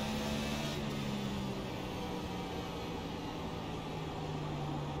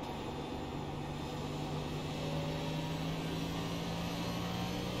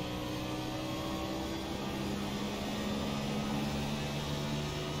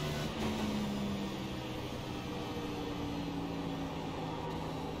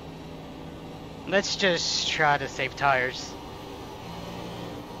 Let's just try to save tires.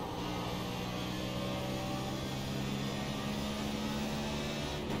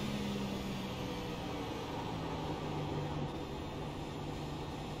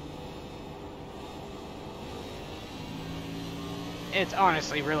 It's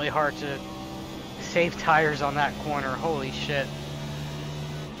honestly really hard to save tires on that corner. Holy shit.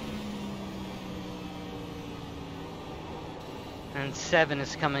 And 7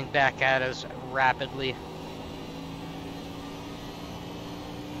 is coming back at us rapidly.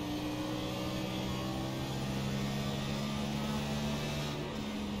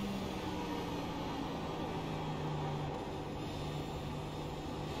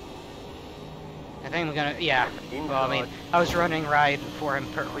 I think I'm gonna, yeah. Well, I mean, I was running right for him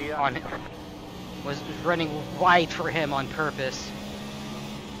was running wide for him on purpose.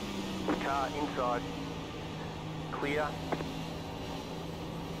 Car inside. Clear.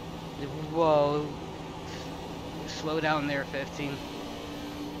 Whoa. Slow down there, 15.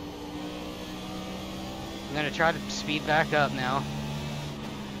 I'm gonna try to speed back up now.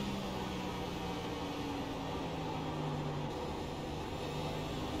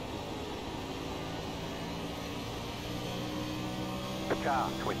 Car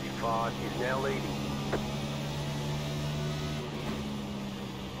 25 is now leading.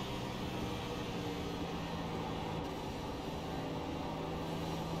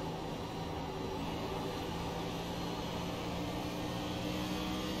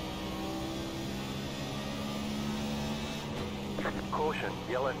 Caution,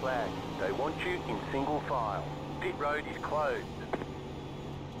 yellow flag. They want you in single file. Pit road is closed.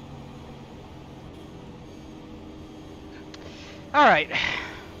 Alright.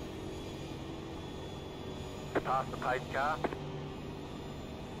 Pass the pace car.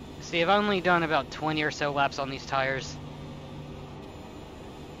 See, I've only done about 20 or so laps on these tires.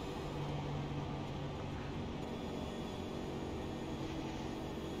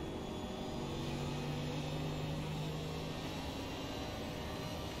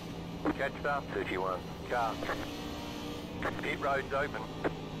 Catch up, 31. Car. Pit road's open.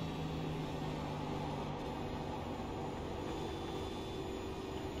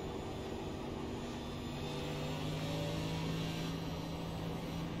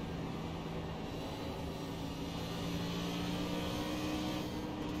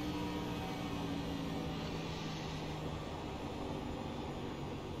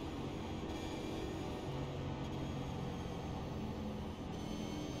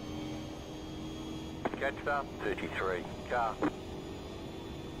 Catch up, 33. Car.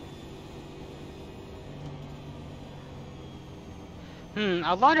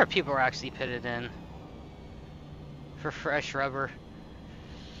 A lot of people are actually pitted in for fresh rubber.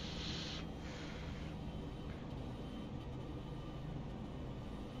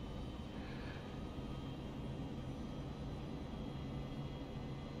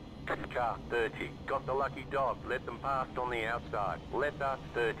 Car 30. Got the lucky dog. Let them pass on the outside. Letter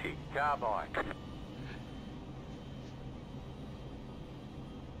 30. Car by.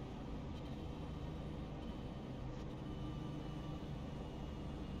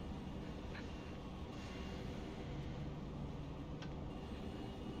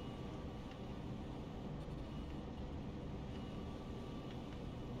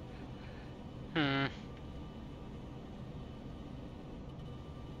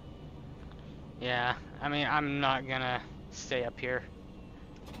 Yeah, I mean, I'm not gonna stay up here.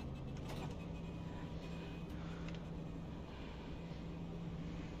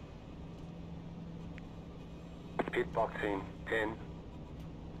 Pit box in 10.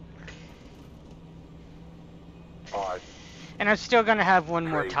 5. And I'm still gonna have one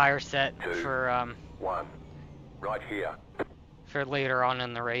more 3, tire set 2, for 1. Right here. for later on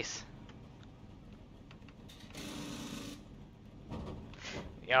in the race.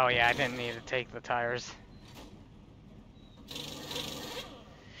 Oh yeah, I didn't need to take the tires.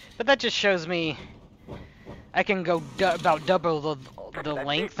 But that just shows me I can go about double the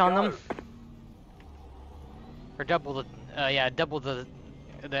length on them. Or double the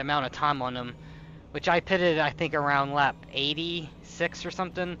amount of time on them. Which I pitted, I think, around lap 86 or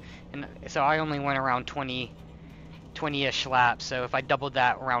something. And so I only went around 20-ish laps. So if I doubled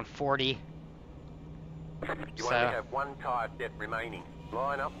that, around 40. You only have one tire set remaining.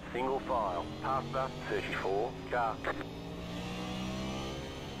 Line up, single file. Passer, 34. Car.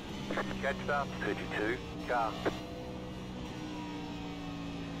 Catch up, 32. Car.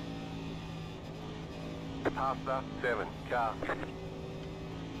 Passer, 7. Car.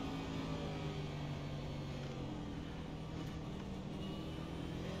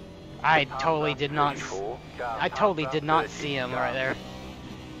 I totally did not. I totally did not see him right there.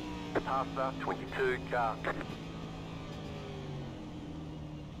 Past the 22 car.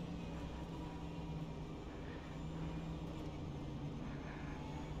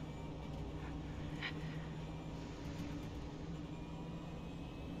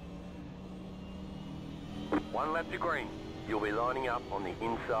 One lap to green. You'll be lining up on the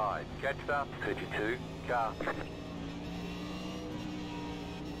inside. Catch the 32 car.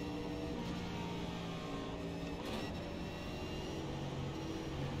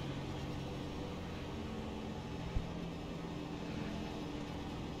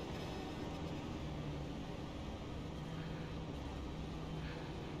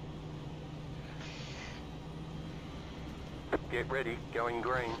 Get ready, going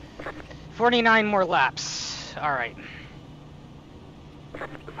green. 49 more laps. All right.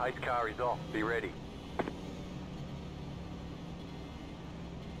 The pace car is off, be ready.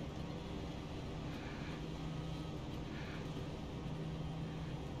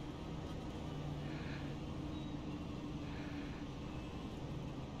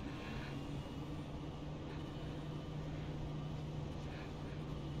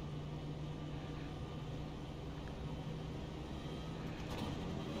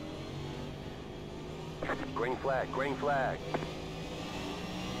 Green flag, green flag.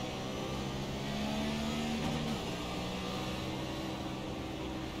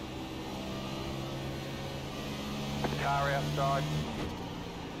 Car outside.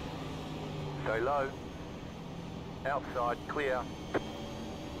 Stay low. Outside, clear.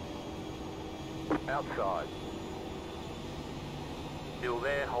 Outside. Still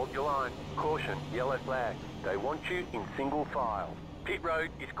there, hold your line. Caution, yellow flag. They want you in single file. Pit road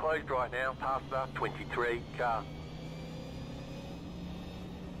is closed right now, past the 23 car.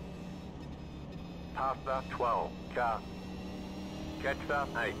 Past the 12 car. Catch the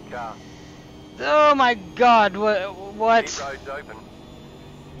 8 car. Oh my God! What? Pit road's open.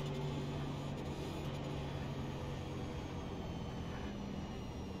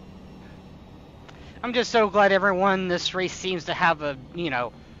 I'm just so glad everyone in this race seems to have a, you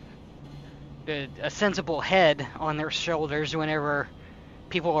know, a sensible head on their shoulders whenever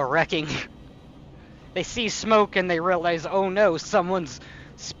people are wrecking. They see smoke and they realize, oh no, someone's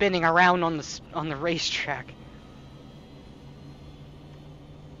spinning around on the racetrack.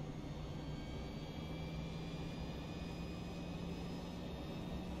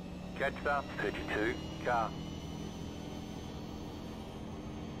 Catch the 32 car.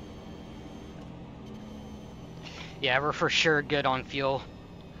 Yeah, we're for sure good on fuel.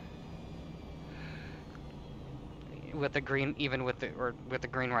 With the green, even with the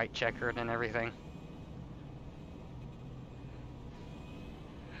green white checkered and everything.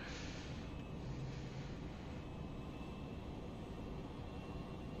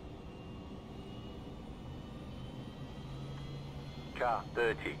 Car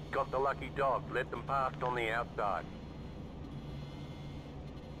 30. Got the lucky dog. Let them past on the outside.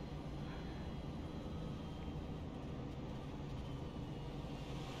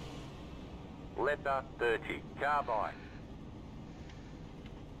 Letter 30. Car by.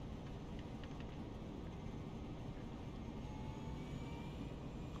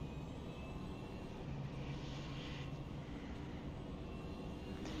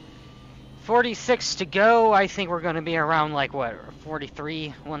 $46 to go. I think we're going to be around like what,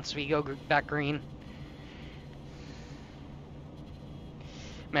 43 once we go back green.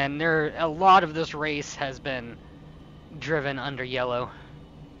 Man, a lot of this race has been driven under yellow.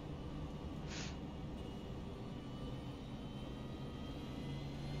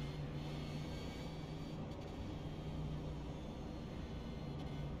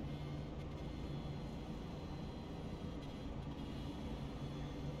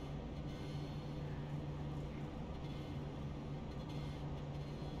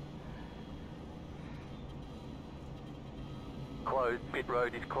 Closed. Pit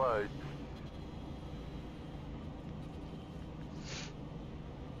road is closed.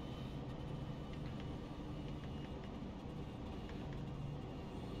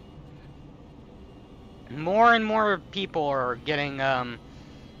 More and more people are getting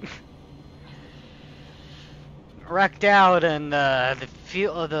wrecked out, and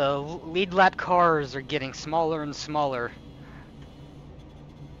the lead lap cars are getting smaller and smaller.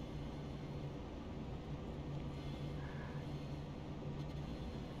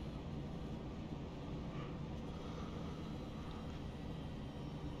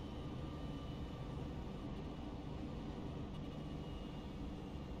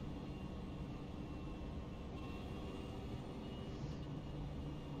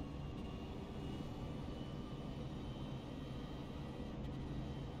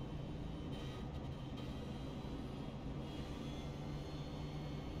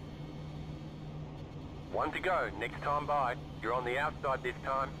 One to go, next time by. You're on the outside this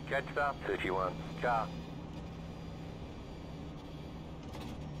time. Catch the 31 car.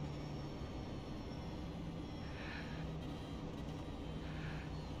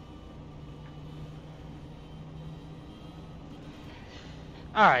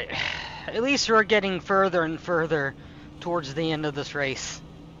 Alright, at least we're getting further and further towards the end of this race.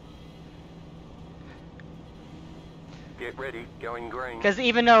 Get ready, going green. Because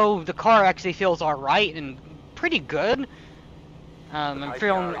even though the car actually feels alright and pretty good, I'm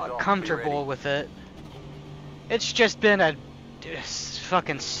feeling comfortable with it. It's just been a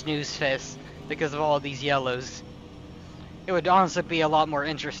fucking snooze fest because of all these yellows. It would honestly be a lot more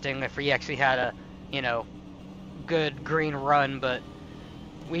interesting if we actually had a, you know, good green run, but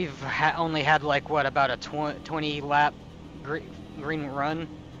we've only had like, what, about a 20 lap green run?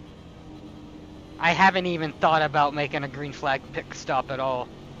 I haven't even thought about making a green flag pit stop at all.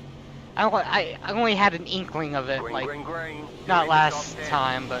 I only had an inkling of it, like, green. not last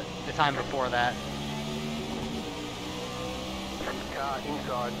time, but the time before that. Car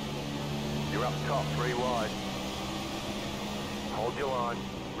inside. You're up top, 3 wide. Hold your line.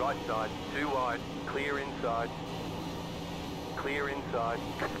 Right side, 2 wide. Clear inside. Clear inside.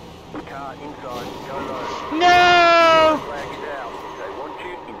 Car inside. Go low. No! Flag is out. They want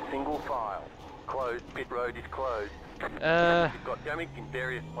you in single file. Closed. Pit road is closed. You've got damage in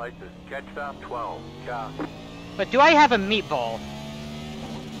various places. Catch the 12 car. But do I have a meatball?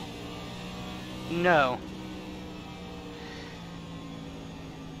 No.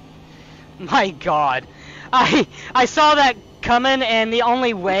 My God, I saw that coming, and the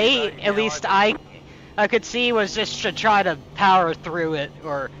only way, at least I could see, was just to try to power through it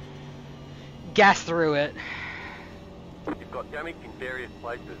or gas through it. You've got damage in various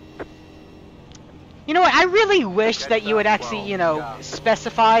places. You know what? I really wish that you would actually, you know,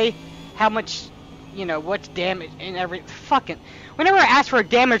 specify how much, you know, what's damage and every fucking. Whenever I ask for a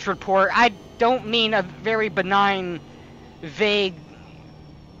damage report, I don't mean a very benign, vague.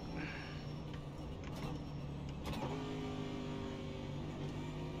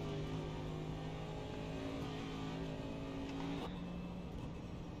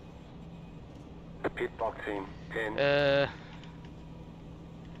 Pit box in 10.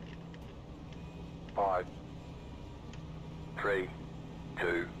 5, 3,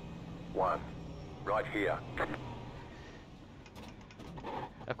 2, 1. Right here.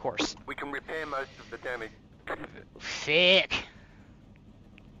 Of course. We can repair most of the damage. Thick.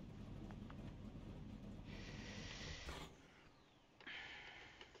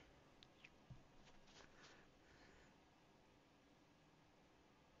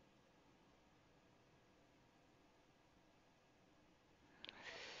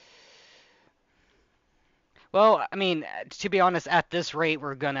 Well, I mean, to be honest, at this rate,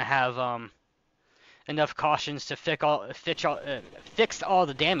 we're gonna have enough cautions to fix all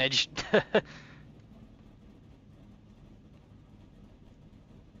the damage.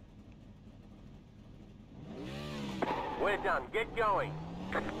 We're done. Get going.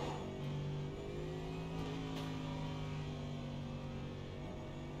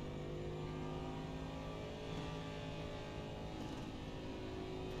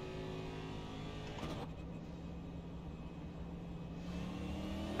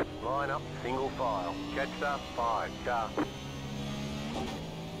 Line up, single file. Catch the 5 car.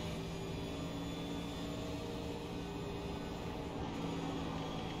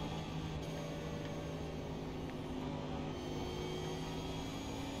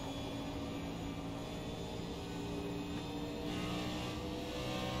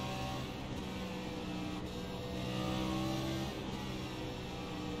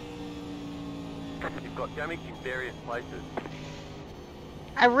 You've got damage in various places.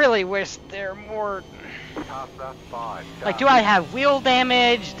 I really wish there were more. Past the 5 car. Like, do I have wheel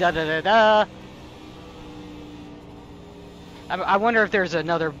damage? Da da da da. I wonder if there's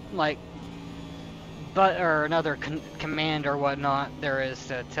another, like, or another command or whatnot there is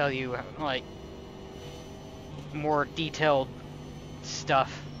to tell you, like, more detailed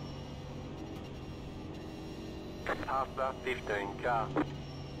stuff. Past the 15 car.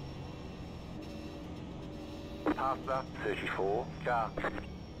 Past the 34 car.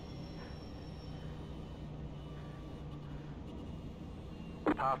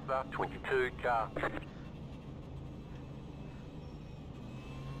 Past the 22 car.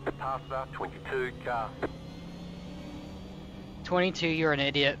 Past the 22 car. 22, you're an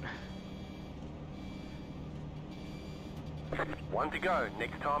idiot. 1 to go.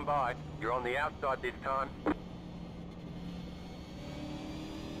 Next time by. You're on the outside this time.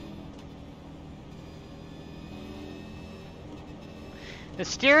 The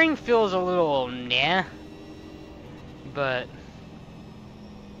steering feels a little nah. But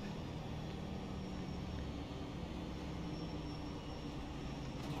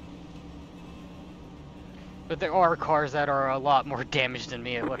there are cars that are a lot more damaged than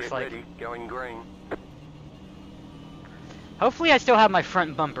me, it looks Get like. ready, going green. Hopefully I still have my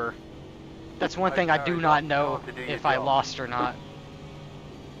front bumper. That's one thing I do Okay, not know time to do your if I job. lost or not.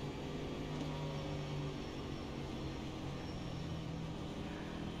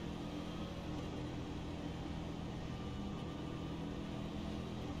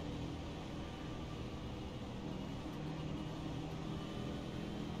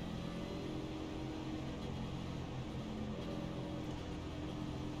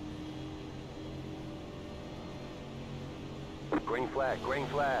 Green flag, green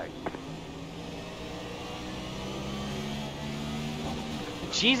flag.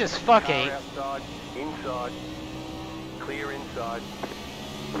 Jesus fuck Car it. outside, inside. Clear inside.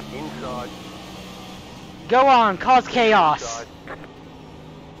 Inside. Go on, cause chaos. Inside.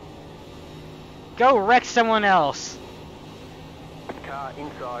 Go wreck someone else. Car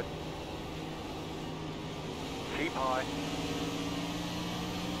inside. Keep high.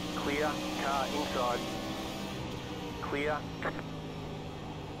 Clear. Car inside. Clear.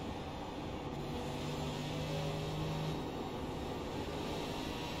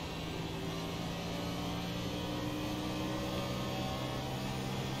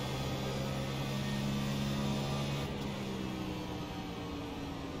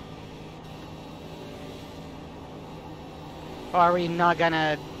 Are we not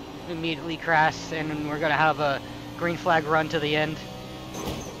gonna immediately crash and we're gonna have a green flag run to the end?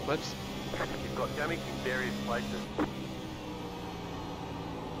 Whoops. You've got damage in various places.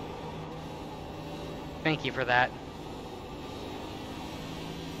 Thank you for that.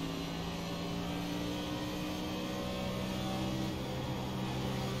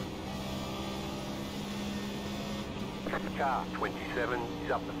 Car 27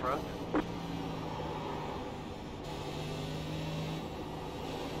 is up the front.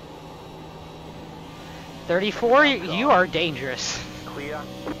 "34, you are dangerous." Clear.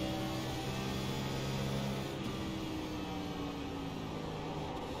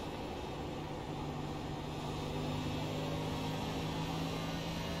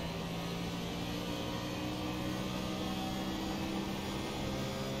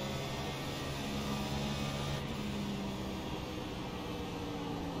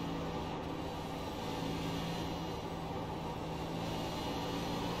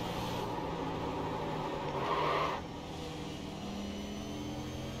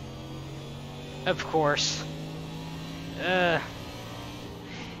 Of course. They're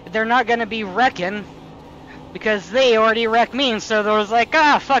not gonna be wrecking because they already wrecked me, and so they was like,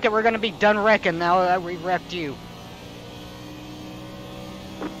 ah, fuck it, we're gonna be done wrecking now that we wrecked you.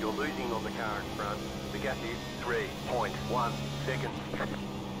 You're losing on the car in front. The gap is 3.1 seconds.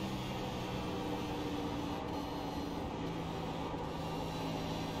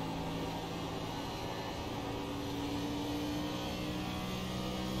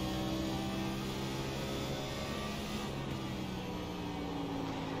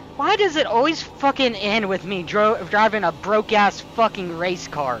 Why does it always fucking end with me driving a broke-ass fucking race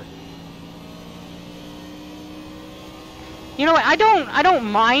car? You know what, I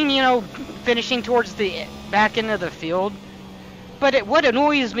don't mind, you know, finishing towards the back end of the field, but what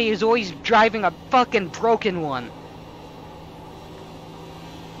annoys me is always driving a fucking broken one.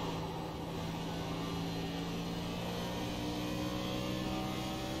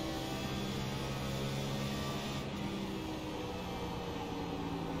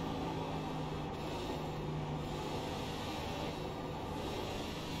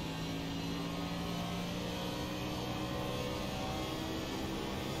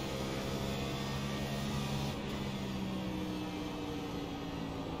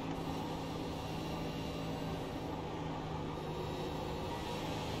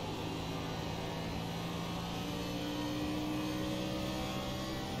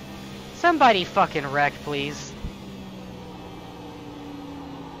 Somebody fucking wreck, please.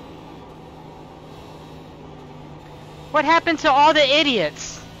 What happened to all the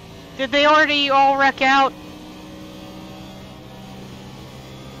idiots? Did they already all wreck out?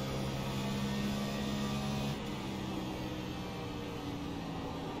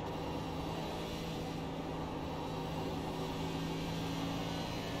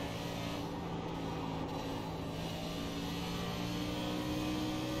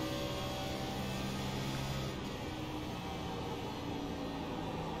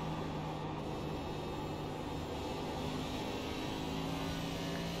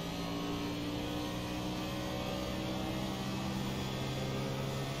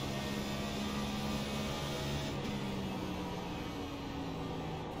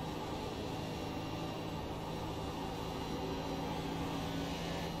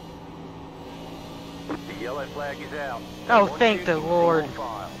 yellow flag is out. Oh, Want thank you the in Lord. single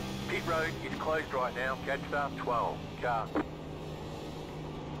file. Pit road is closed right now. Catch start 12. Car.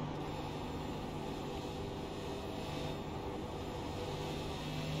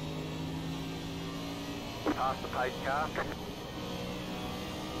 Pass the pace car.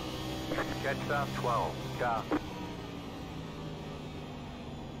 Catch start 12. Car.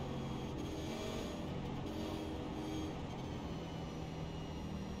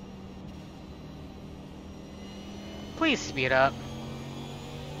 Please speed up.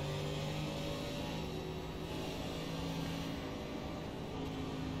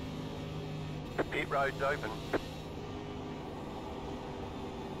 Pit road's open.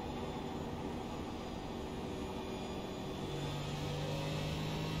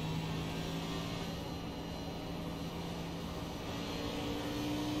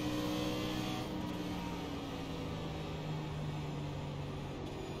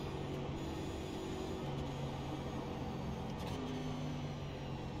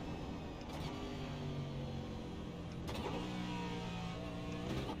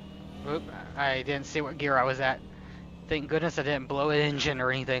 Oop, I didn't see what gear I was at. Thank goodness I didn't blow an engine or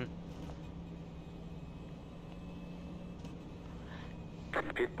anything.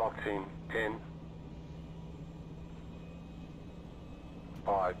 Pit box in 10,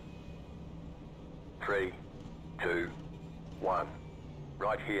 5, 3, 2, 1.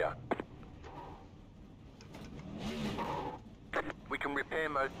 Right here. We can repair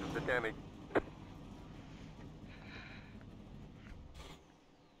most of the damage.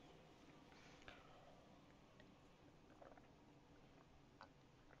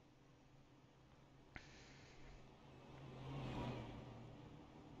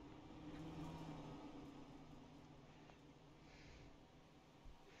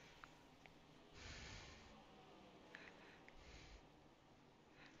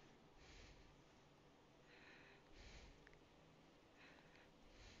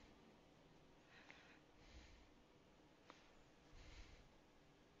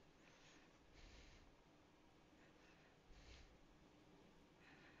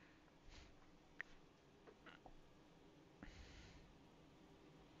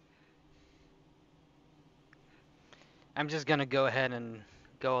 I'm just gonna go ahead and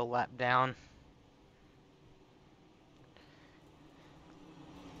go a lap down.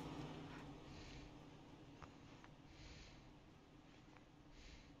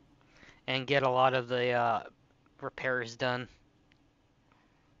 And get a lot of the repairs done.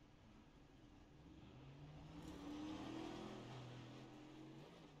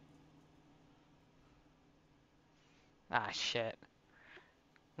 Ah, shit.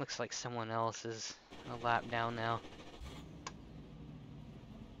 Looks like someone else is a lap down now.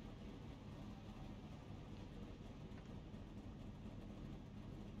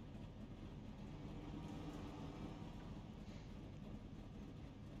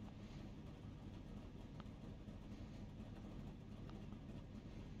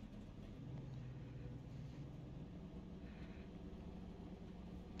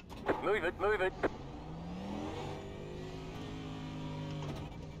 Move it, move it.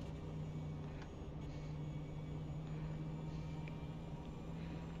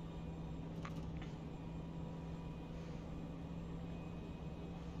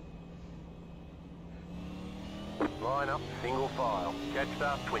 Line up, single file. Catch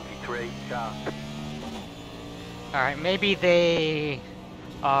start 23, car. Alright, maybe they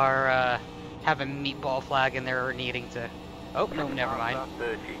are have a meatball flag and they're needing to... Oh, no, never mind. Start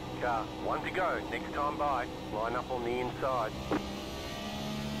 30, car. 1 to go, next time by. Line up on the inside.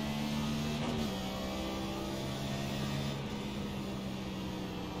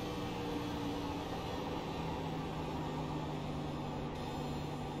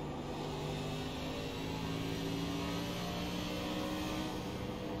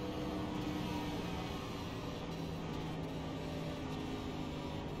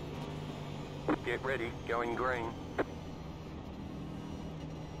 Get ready, going green.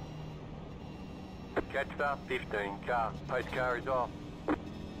 Catch start 15, car. Pace car is off.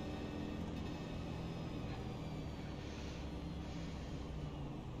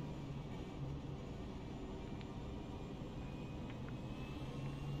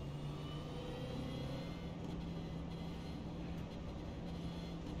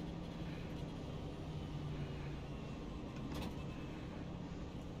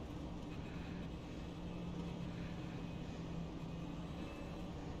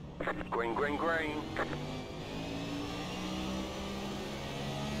 Green, green, green.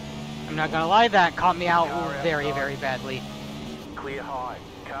 I'm not gonna lie, that caught me out Car very, outside. very badly. Clear high.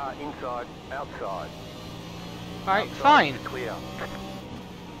 Car inside, outside. Alright, Outside fine. is clear.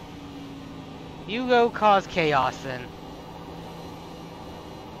 You go cause chaos then.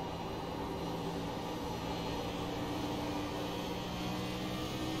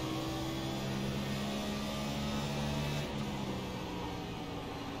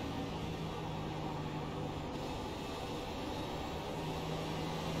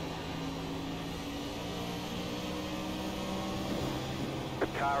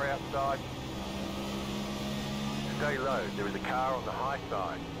 Car outside. Stay low. There is a car on the high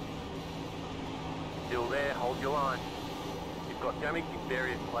side. Still there. Hold your line. You've got damage in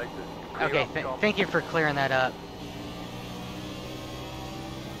various places. Clear Okay, up top. thank you for clearing that up.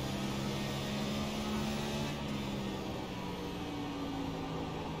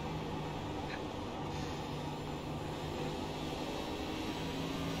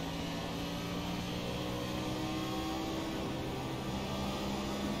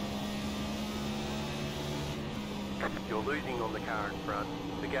 You're losing on the car in front.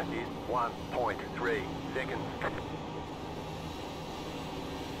 The gap is 1.3 seconds.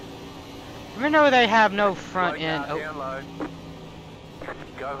 Even though they have no front Slow end. car Oh, down low.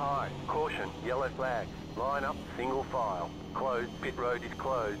 Go high. Caution. Yellow flag. Line up. Single file. Closed. Pit road is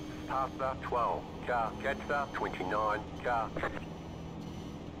closed. Passer 12. Car. Catcher 29. Car.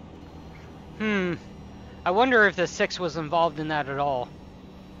 I wonder if the 6 was involved in that at all.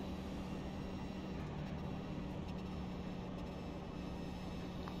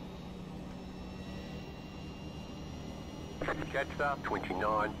 Catcher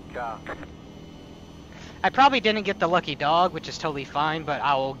 29. Car. I probably didn't get the lucky dog, which is totally fine, but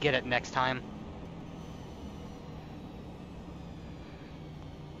I will get it next time.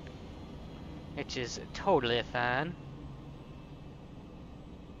 Which is totally fine.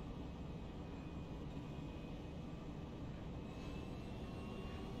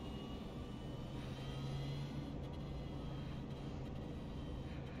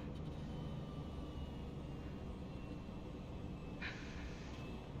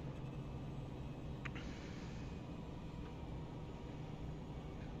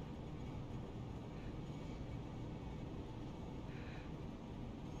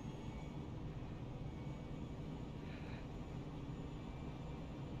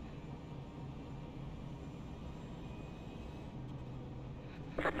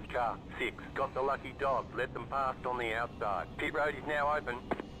 Car 6. Got the lucky dog. Let them past on the outside. Pit road is now open.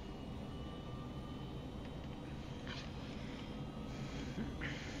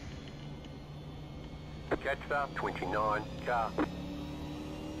 Catcher 29. Car.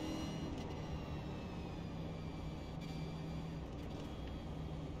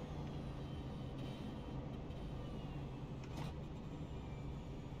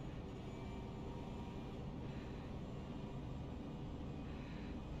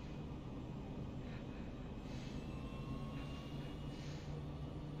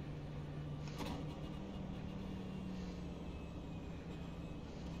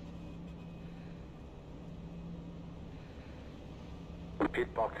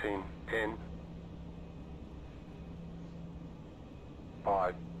 Pit box in 10,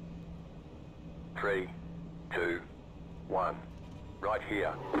 5, 3, 2, 1. Right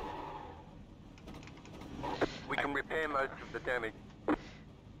here. We can repair most of the damage.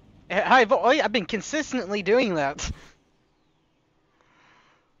 I've been consistently doing that.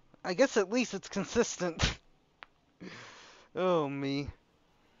 I guess at least it's consistent. Oh, me.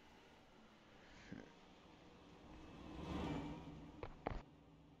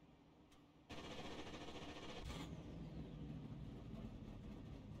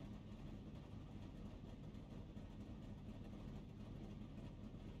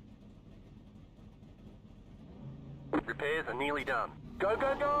 Repairs are nearly done. Go,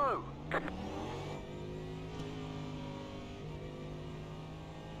 go, go!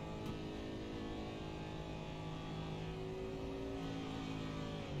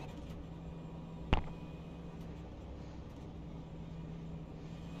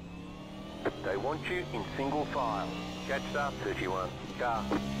 They want you in single file. Catcher 31. Car.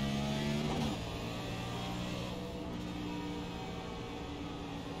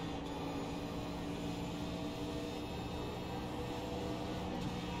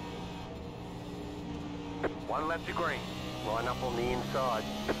 One lap to green. Line up on the inside.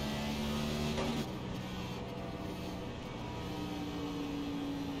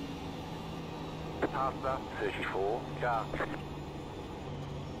 Passer 34. Car.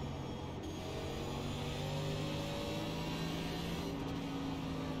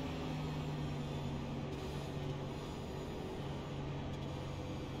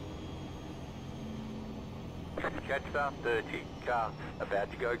 Catcher 30. Car. About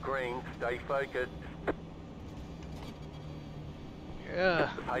to go green. Stay focused. Ugh,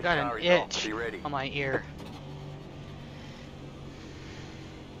 got an itch on my ear.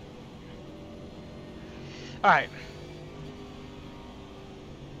 Alright.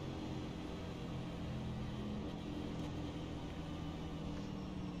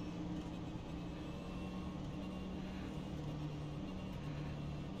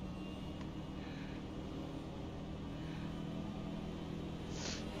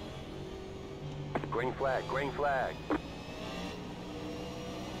 Green flag, green flag.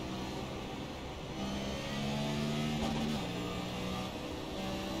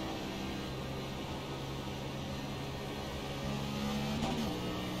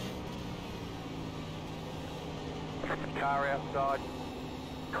 Car outside.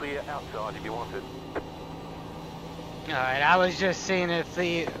 Clear outside if you want it. Alright, I was just seeing if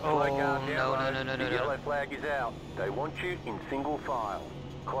the... Oh, no. The yellow flag is out. They want you in single file.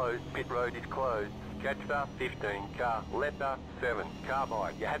 Closed, pit road is closed. Catcher 15, car, letter 7,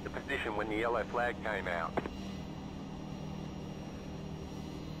 carbide. You had the position when the yellow flag came out.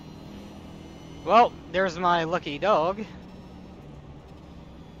 Well, there's my lucky dog.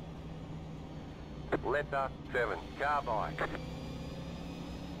 Letter 7, carbide.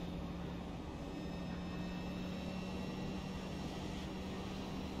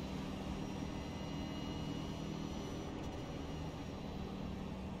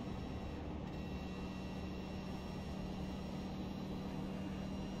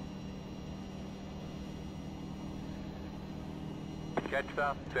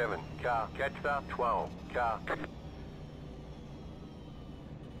 Catcher 7, car, catcher 12, car.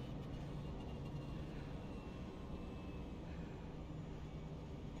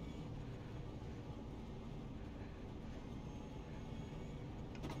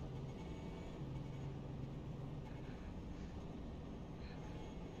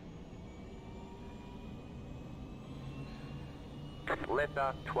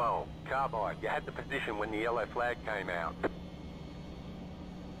 Letter 12, carbide. You had the position when the yellow flag came out.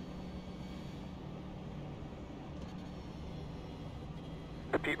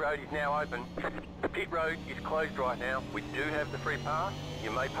 The pit road is now open. The pit road is closed right now. We do have the free pass. You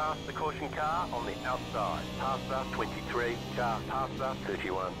may pass the caution car on the outside. Passer 23, car, passer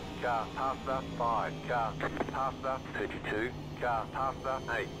 31, car, passer 5, car, passer 32, car, passer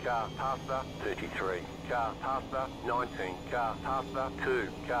 8, car, passer 33, car, passer 19, car, passer 2,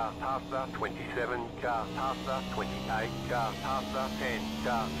 car, passer 27, car, passer 28, car, passer 10,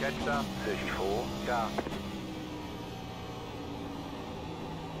 car, catcher 34, car.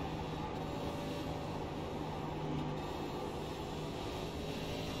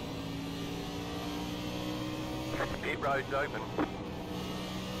 Pit road's open.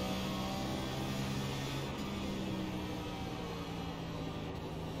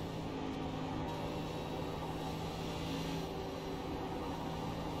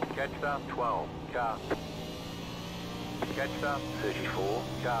 Catcher 12, car. Catcher 34,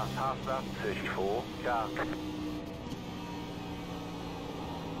 car. Passer 34, car.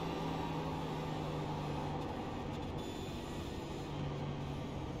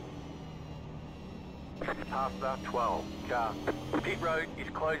 Passer 12, car. Pit road is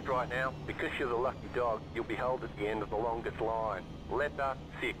closed right now. Because you're the lucky dog, you'll be held at the end of the longest line. Letter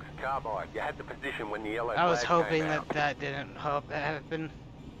 6, carbide. You had the position when the yellow flag came out. I was hoping that didn't happen.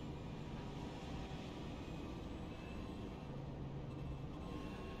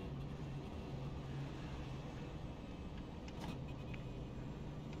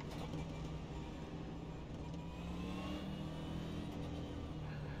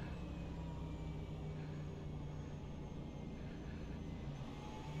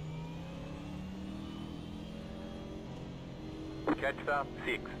 Catcher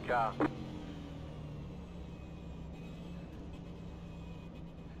 6, car.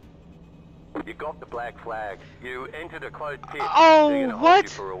 You got the black flag. You entered a closed pit. Oh, they're gonna what? hold you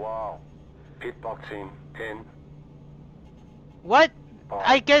for a while. Pit box in 10. What? 5,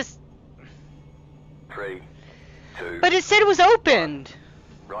 I guess. 3, 2. But it said it was opened.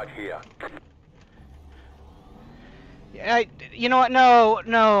 Right here. You know what?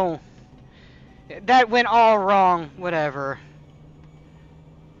 No. That went all wrong. Whatever.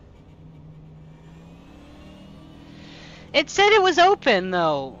 It said it was open,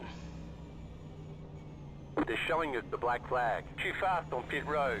 though. They're showing us the black flag. Too fast on pit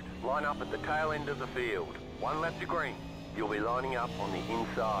road. Line up at the tail end of the field. One lap to green. You'll be lining up on the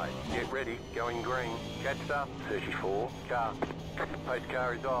inside. Get ready. Going green. Catcher 34. Car. Post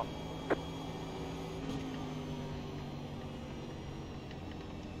car is off.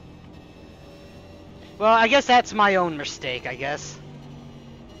 Well, I guess that's my own mistake,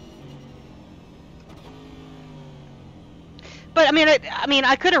 But I mean,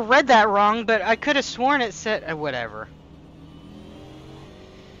 I could have read that wrong, but I could have sworn it said whatever.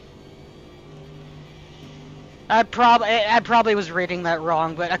 I probably was reading that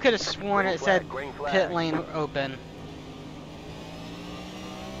wrong, but I could have sworn it said pit lane open.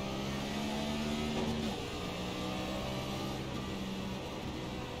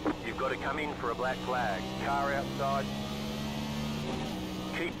 You've got to come in for a black flag. Car outside.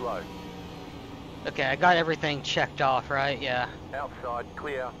 Keep low. Okay, I got everything checked off, right? Yeah. Outside,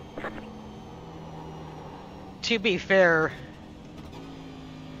 clear. To be fair,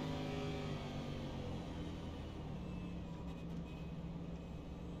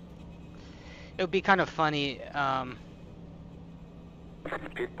 it would be kind of funny,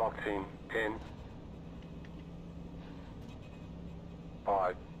 Pit box in 10,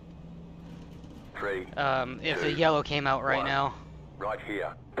 5, 3. if 2, the yellow came out right 1. now. Right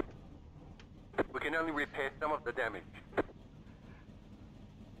here. We can only repair some of the damage.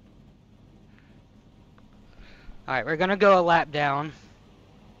 Alright, we're gonna go a lap down.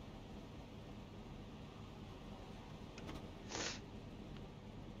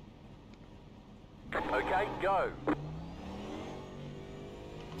 Okay, go.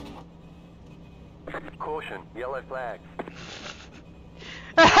 Caution, yellow flag.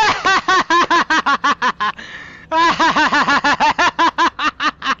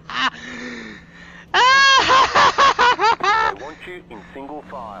 I want you in single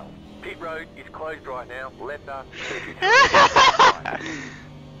file. Pit road is closed right now. Letter 33.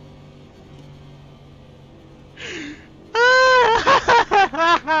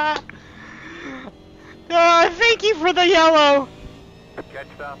 Thank you for the yellow.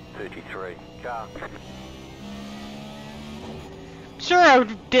 Catch up 33. Car. Sure, I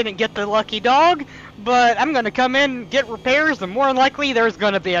didn't get the lucky dog, but I'm gonna come in and get repairs, and more than likely there's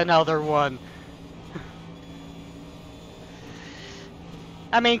gonna be another one.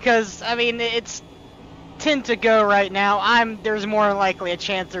 It's 10 to go right now. There's more than likely a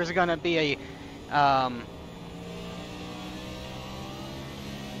chance there's gonna be a,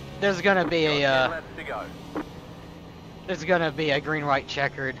 there's gonna be a green-white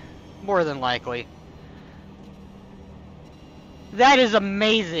checkered, more than likely. That is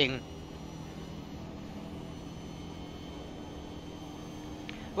amazing.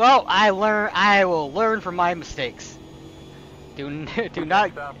 Well, I will learn from my mistakes. Do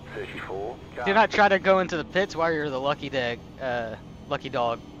not try to go into the pits while you're the lucky dog.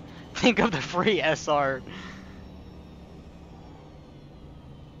 Think of the free SR.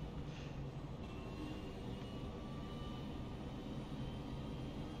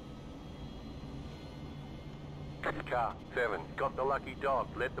 Car 7, got the lucky dog.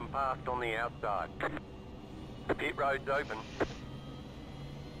 Let them past on the outside. Pit road's open.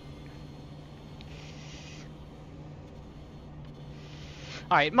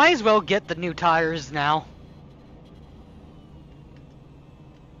 Alright, might as well get the new tires now.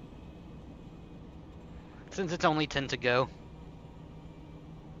 Since it's only 10 to go.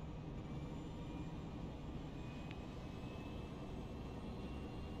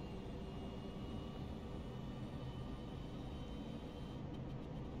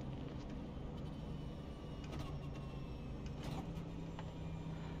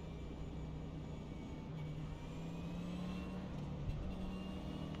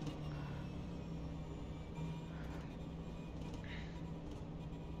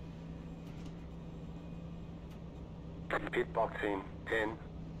 Pit box in 10,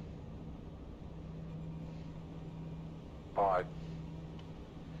 5,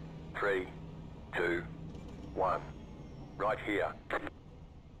 3, 2, 1. Right here.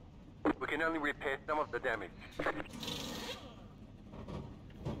 We can only repair some of the damage.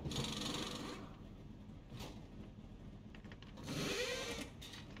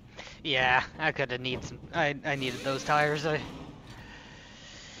 Yeah, I could have needed some. I needed those tires.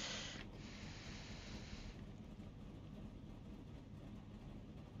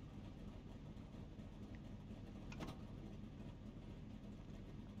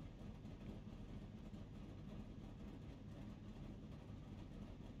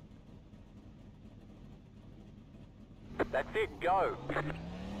 That's it, go.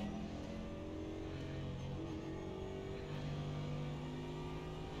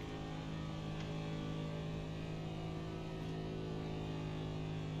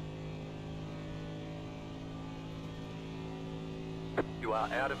 You are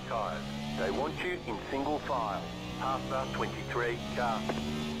out of tyres. They want you in single file. Passer 23, car.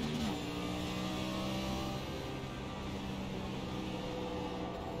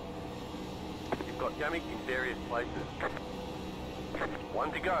 You've got damage in various places.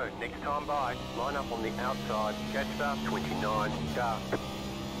 One to go, next time by. Line up on the outside. Catch the 29 car.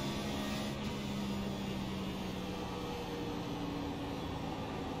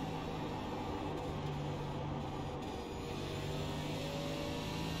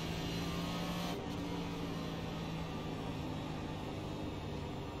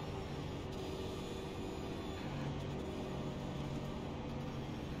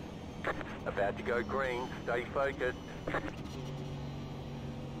 About to go green, stay focused.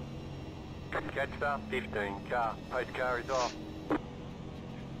 Catch the 15 car, pace car is off.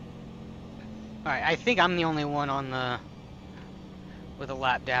 Alright, I think I'm the only one on the... with a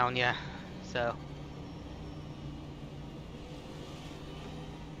lap down, yeah. So...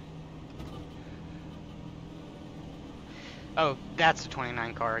 Oh, that's the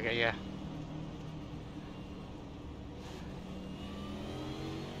 29 car, okay, yeah.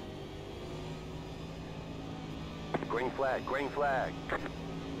 Green flag, green flag.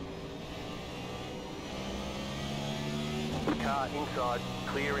 Car inside,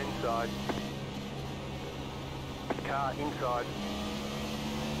 clear inside. Car inside.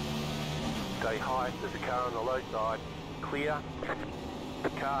 Stay high, there's a car on the low side. Clear.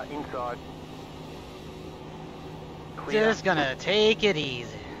 Car inside. Clear. Just gonna take it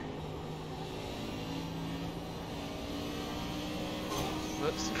easy.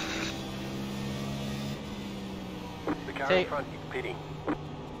 Whoops. The car in front is pitting.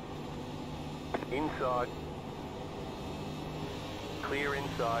 Inside. Clear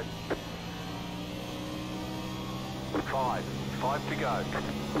inside. 5 to go.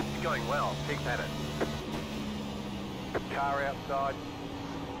 It's going well, keep at it. Car outside.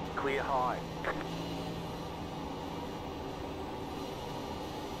 Clear high.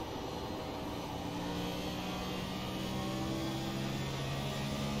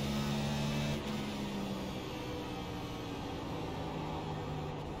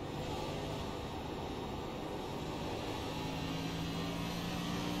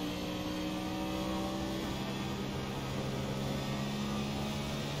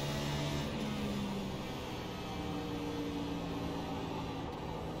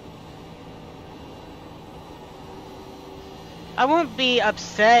 I won't be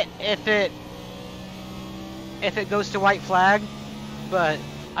upset if it goes to white flag, but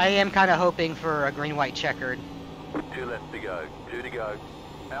I am kind of hoping for a green-white checkered. 2 left to go, 2 to go.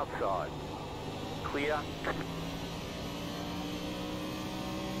 Outside. Clear.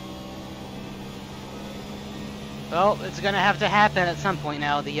 Well, it's gonna have to happen at some point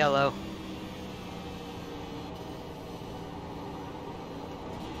now, the yellow.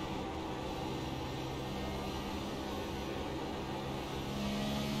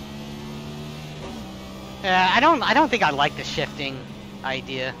 I don't think I like the shifting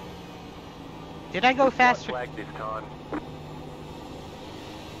idea. Did I go faster? White flag this time.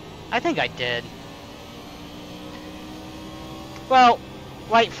 I think I did. Well,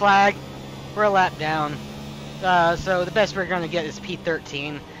 white flag. We're a lap down. So the best we're gonna get is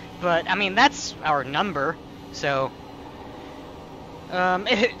P13. But I mean that's our number. So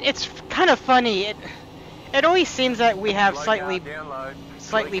it's kind of funny. It always seems that we have slightly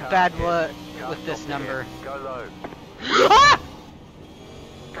bad luck with this number. Go low. Ah!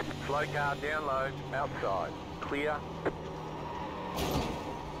 Slow car down low, outside. Clear.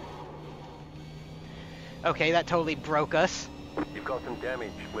 Okay, that totally broke us. You've got some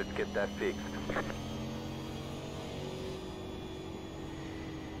damage. Let's get that fixed.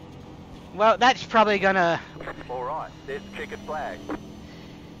 Well, that's probably gonna... Alright, there's checkered flag.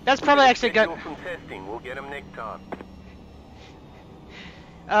 That's probably actually gonna... Some testing. We'll get them next time.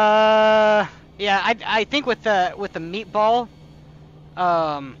 Yeah, I think with the meatball,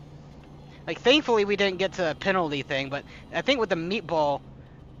 like thankfully we didn't get to a penalty thing, but I think with the meatball,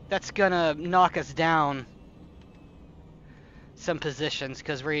 that's gonna knock us down some positions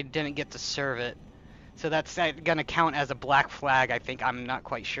because we didn't get to serve it. So that's gonna count as a black flag, I think. I'm not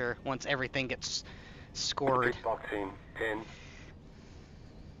quite sure once everything gets scored. Box in 10.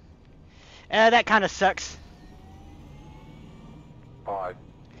 That kind of sucks. 5.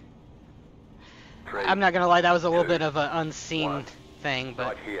 3. I'm not gonna lie, that was a little 2, bit of an unseen 1. thing, but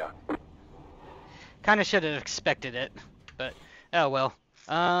Right here. kind of should have expected it. But oh well.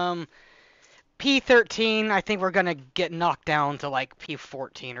 P13, I think we're gonna get knocked down to like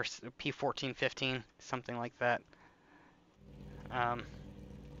P14 or P14, 15, something like that.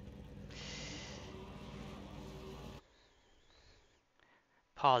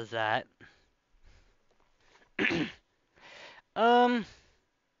 Pause that.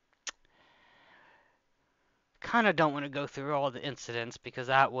 Kind of don't want to go through all the incidents because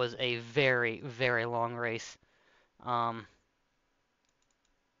that was a very, very long race.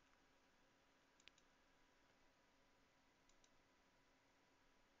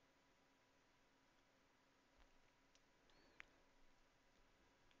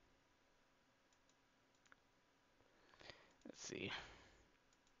 see.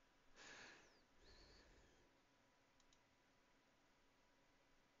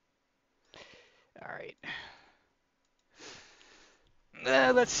 All right.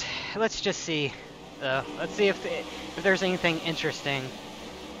 Let's just see. Let's see if there's anything interesting.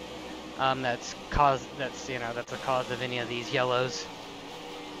 That's the cause of any of these yellows.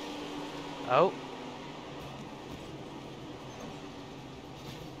 Oh.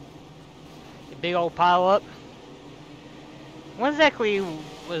 A big old pile up. What exactly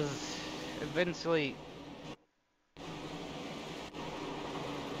was eventually?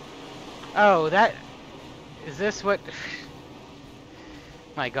 Oh, that is this what?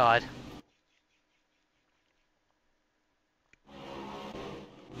 My God.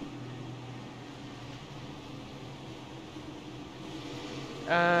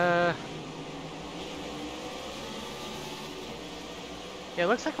 Yeah, it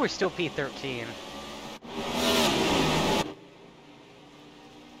looks like we're still P13.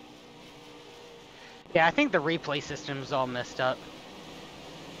 Yeah, I think the replay system's all messed up.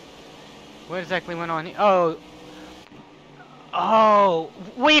 What exactly went on here? Oh. Oh,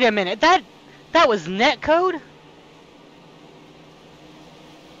 wait a minute. That was netcode?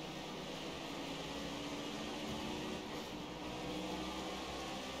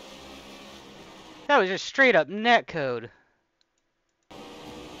 That was just straight up netcode.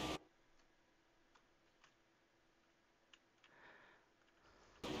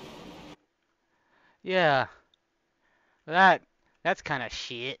 Yeah. That's kind of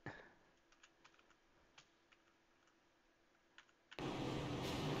shit.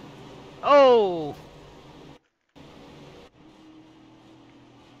 Oh.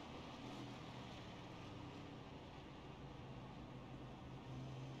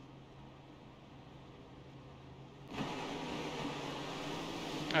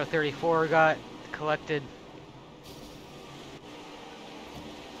 Oh, 34 got collected.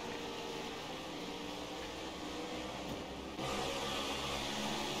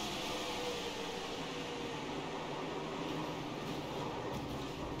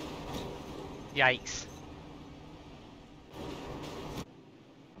 Yikes.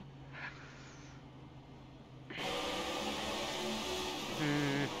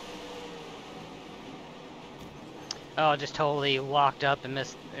 Oh, just totally locked up and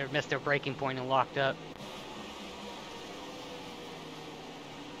missed their braking point and locked up.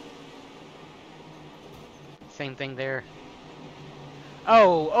 Same thing there.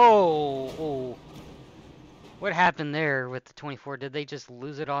 Oh. What happened there with the 24? Did they just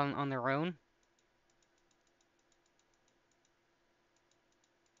lose it on their own?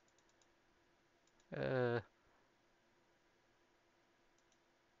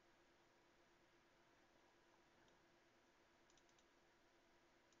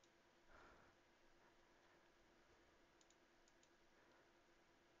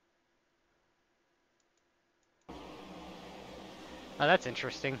 Oh, that's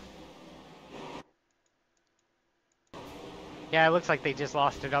interesting. Yeah, it looks like they just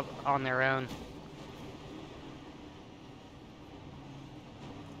lost it up on their own.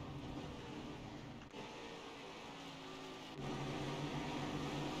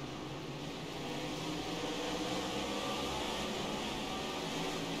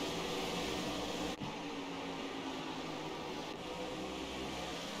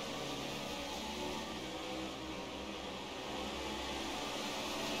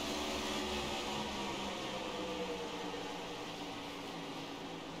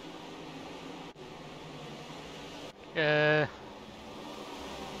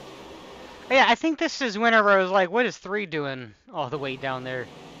 Yeah, I think this is whenever I was like, what is 3 doing all the way down there?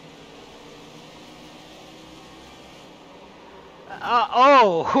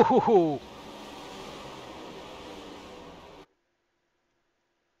 Oh!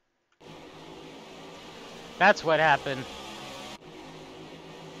 That's what happened.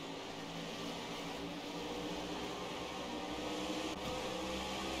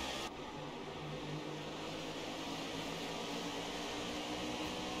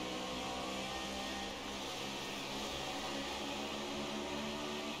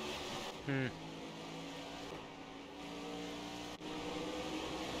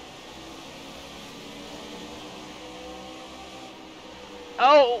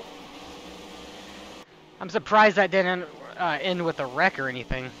 Oh! I'm surprised that didn't end with a wreck or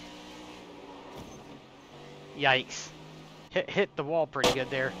anything. Yikes. Hit the wall pretty good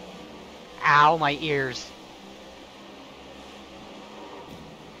there. Ow, my ears.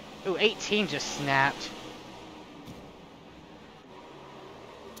 Ooh, 18 just snapped.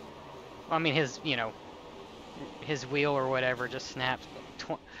 Well, I mean, his wheel or whatever just snapped.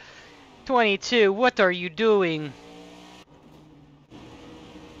 22, what are you doing?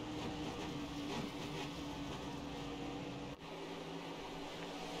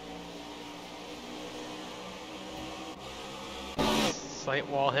 slight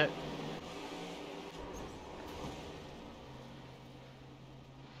wall hit.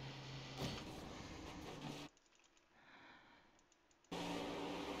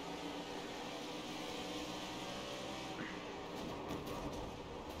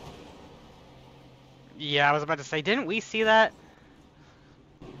 Yeah, I was about to say, didn't we see that?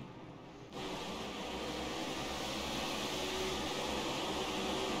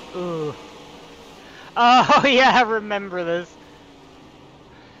 Ooh. Oh, yeah, I remember this.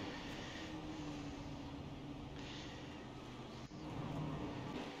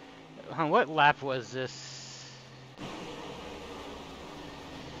 What lap was this?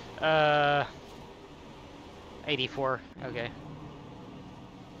 84. Okay.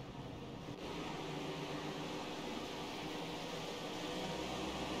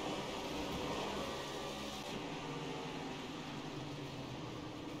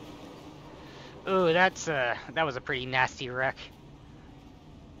 Ooh, that was a pretty nasty wreck.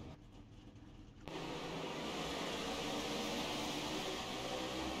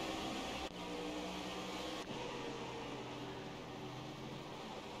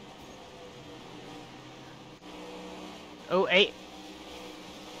 Oh, 8.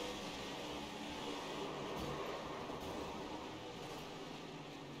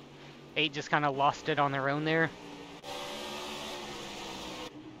 Eight just kind of lost it on their own there.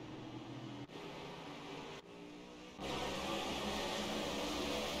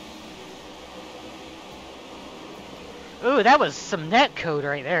 Ooh, that was some net code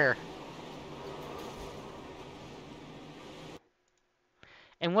right there.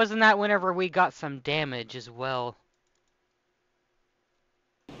 And wasn't that whenever we got some damage as well?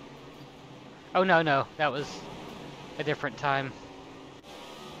 Oh, no, no. That was a different time.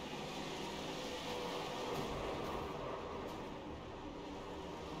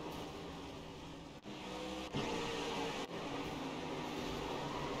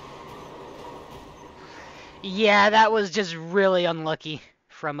 Yeah, that was just really unlucky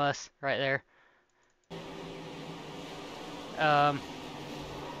from us right there.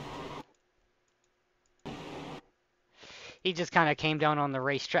 He just kind of came down on the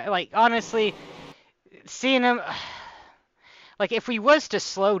racetrack. Like, honestly, seeing him... Like, if we was to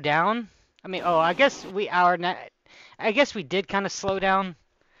slow down... I mean, oh, I guess we did kind of slow down.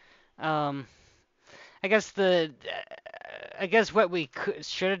 I guess what we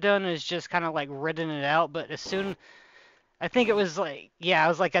should have done is just kind of like ridden it out. But as soon... I think it was like... Yeah, I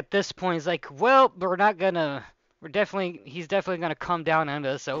was like, at this point, it's like, well, we're not gonna... He's definitely gonna come down on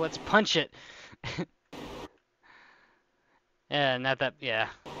us, so let's punch it. Yeah, not that, yeah.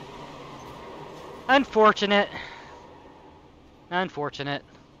 Unfortunate. Unfortunate.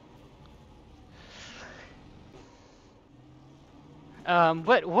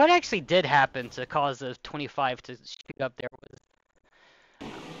 What actually did happen to cause the 25 to shoot up there was...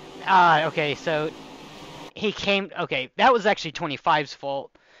 okay, so he came... Okay, that was actually 25's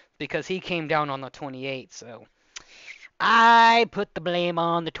fault, because he came down on the 28, so... I put the blame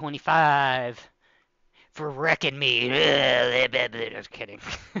on the 25 for wrecking me. Just kidding.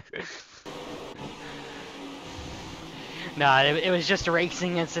 No, it was just a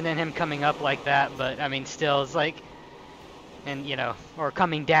racing incident, him coming up like that, but, I mean, still, it's like... And, you know, or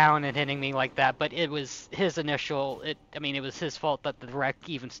coming down and hitting me like that, but it was his initial... I mean, it was his fault that the wreck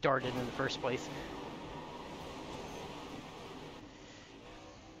even started in the first place.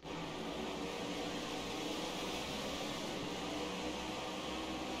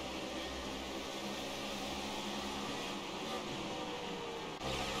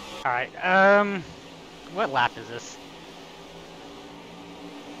 Alright, what lap is this?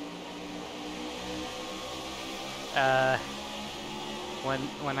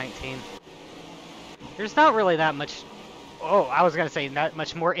 119. There's not really that much... Oh, I was gonna say not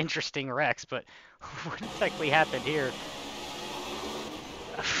much more interesting wrecks, but what exactly happened here?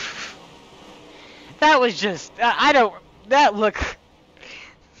 That was just... I don't... That looked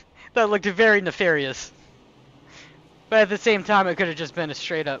very nefarious. But at the same time, it could have just been a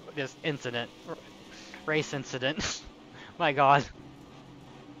straight up just incident. Race incident. My god.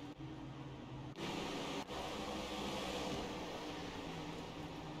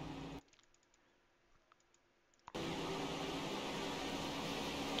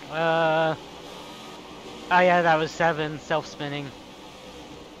 Oh yeah, that was 7, self-spinning.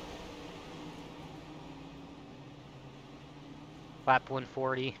 Lap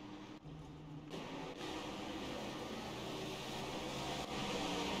 140.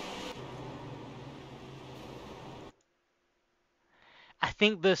 I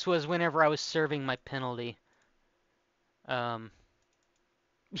think this was whenever I was serving my penalty. Yeah,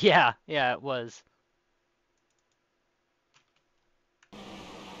 it was.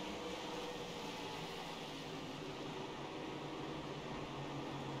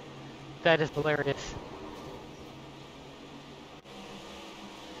 That is hilarious.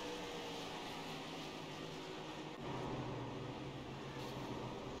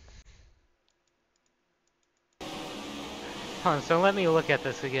 Hold on, so let me look at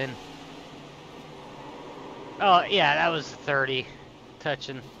this again. Oh, yeah, that was 30.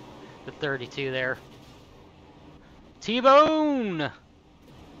 Touching the 32 there. T-Bone!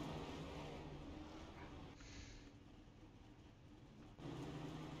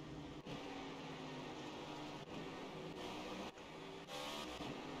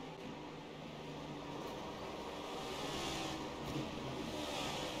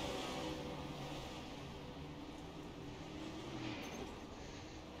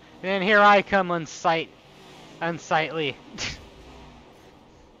 And here I come unsightly.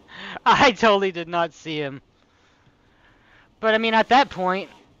 I totally did not see him. But I mean, at that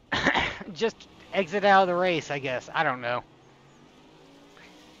point, just exit out of the race, I guess. I don't know.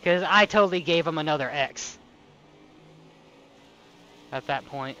 Because I totally gave him another X. At that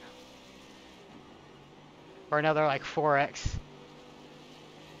point. Or another, like, 4X.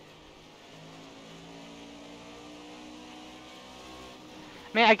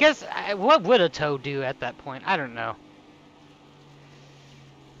 I mean, I guess, what would a toad do at that point? I don't know.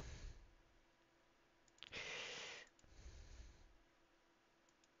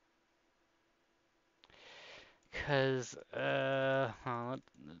 Because,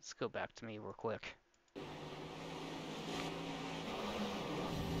 let's go back to me real quick.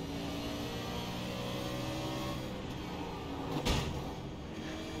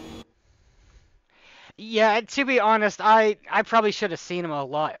 Yeah, to be honest, I probably should have seen him a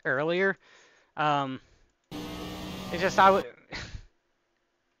lot earlier. It's just I would.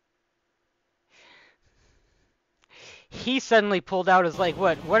 He suddenly pulled out as like,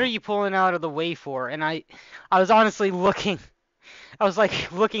 what are you pulling out of the way for? And I was honestly looking. I was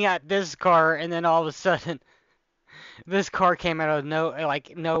like looking at this car, and then all of a sudden, this car came out of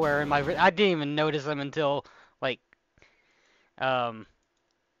nowhere in my. I didn't even notice him until like,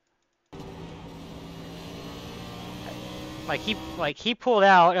 he pulled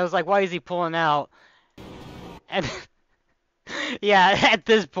out. And I was like, why is he pulling out? And yeah, at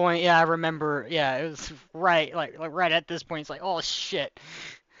this point, yeah, I remember. Yeah, it was right, like right at this point. It's like, oh shit.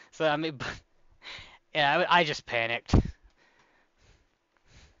 So I mean, yeah, I just panicked.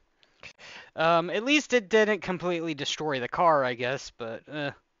 At least it didn't completely destroy the car, I guess. But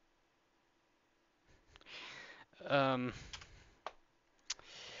um,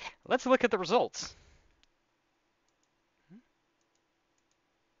 let's look at the results.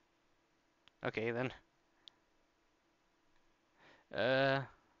 Okay then. Uh.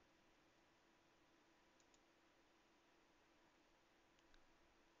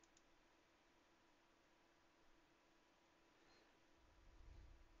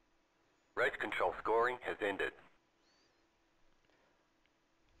 Race control scoring has ended.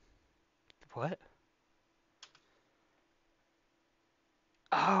 What?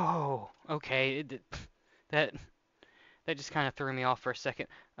 Oh, okay. That just kind of threw me off for a second.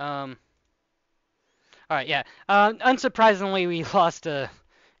 All right, yeah. Unsurprisingly, we lost a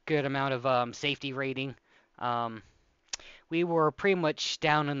good amount of safety rating. We were pretty much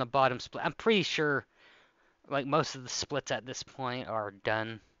down in the bottom split. I'm pretty sure, like most of the splits at this point are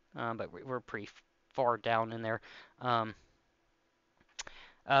done, but we're pretty far down in there.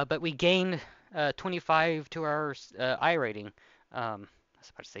 But we gained 25 to our I rating. I was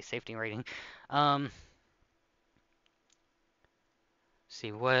about to say safety rating.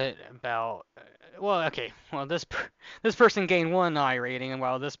 See what about? Well, okay. Well, this person gained 1 I rating, and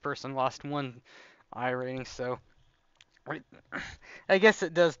while this person lost 1 I rating. So I guess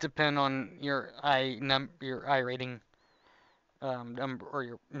it does depend on your I rating number, or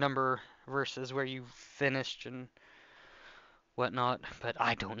your number versus where you finished and whatnot. But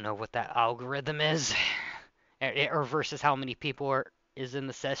I don't know what that algorithm is, or versus how many people is in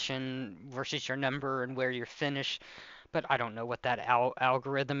the session versus your number and where you're finished. But I don't know what that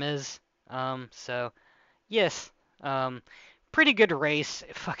algorithm is. So yes, pretty good race.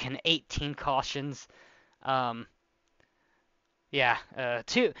 Fucking 18 cautions. Yeah, a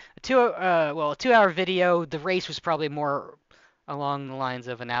 2 hour video. The race was probably more along the lines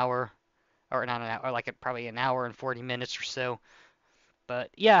of an hour, or not an hour, like probably an hour and 40 minutes or so. But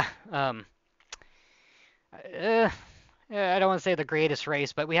yeah, I don't want to say the greatest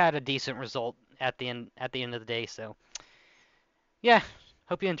race, but we had a decent result at the end of the day. So yeah,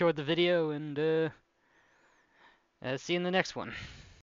 hope you enjoyed the video, and see you in the next one.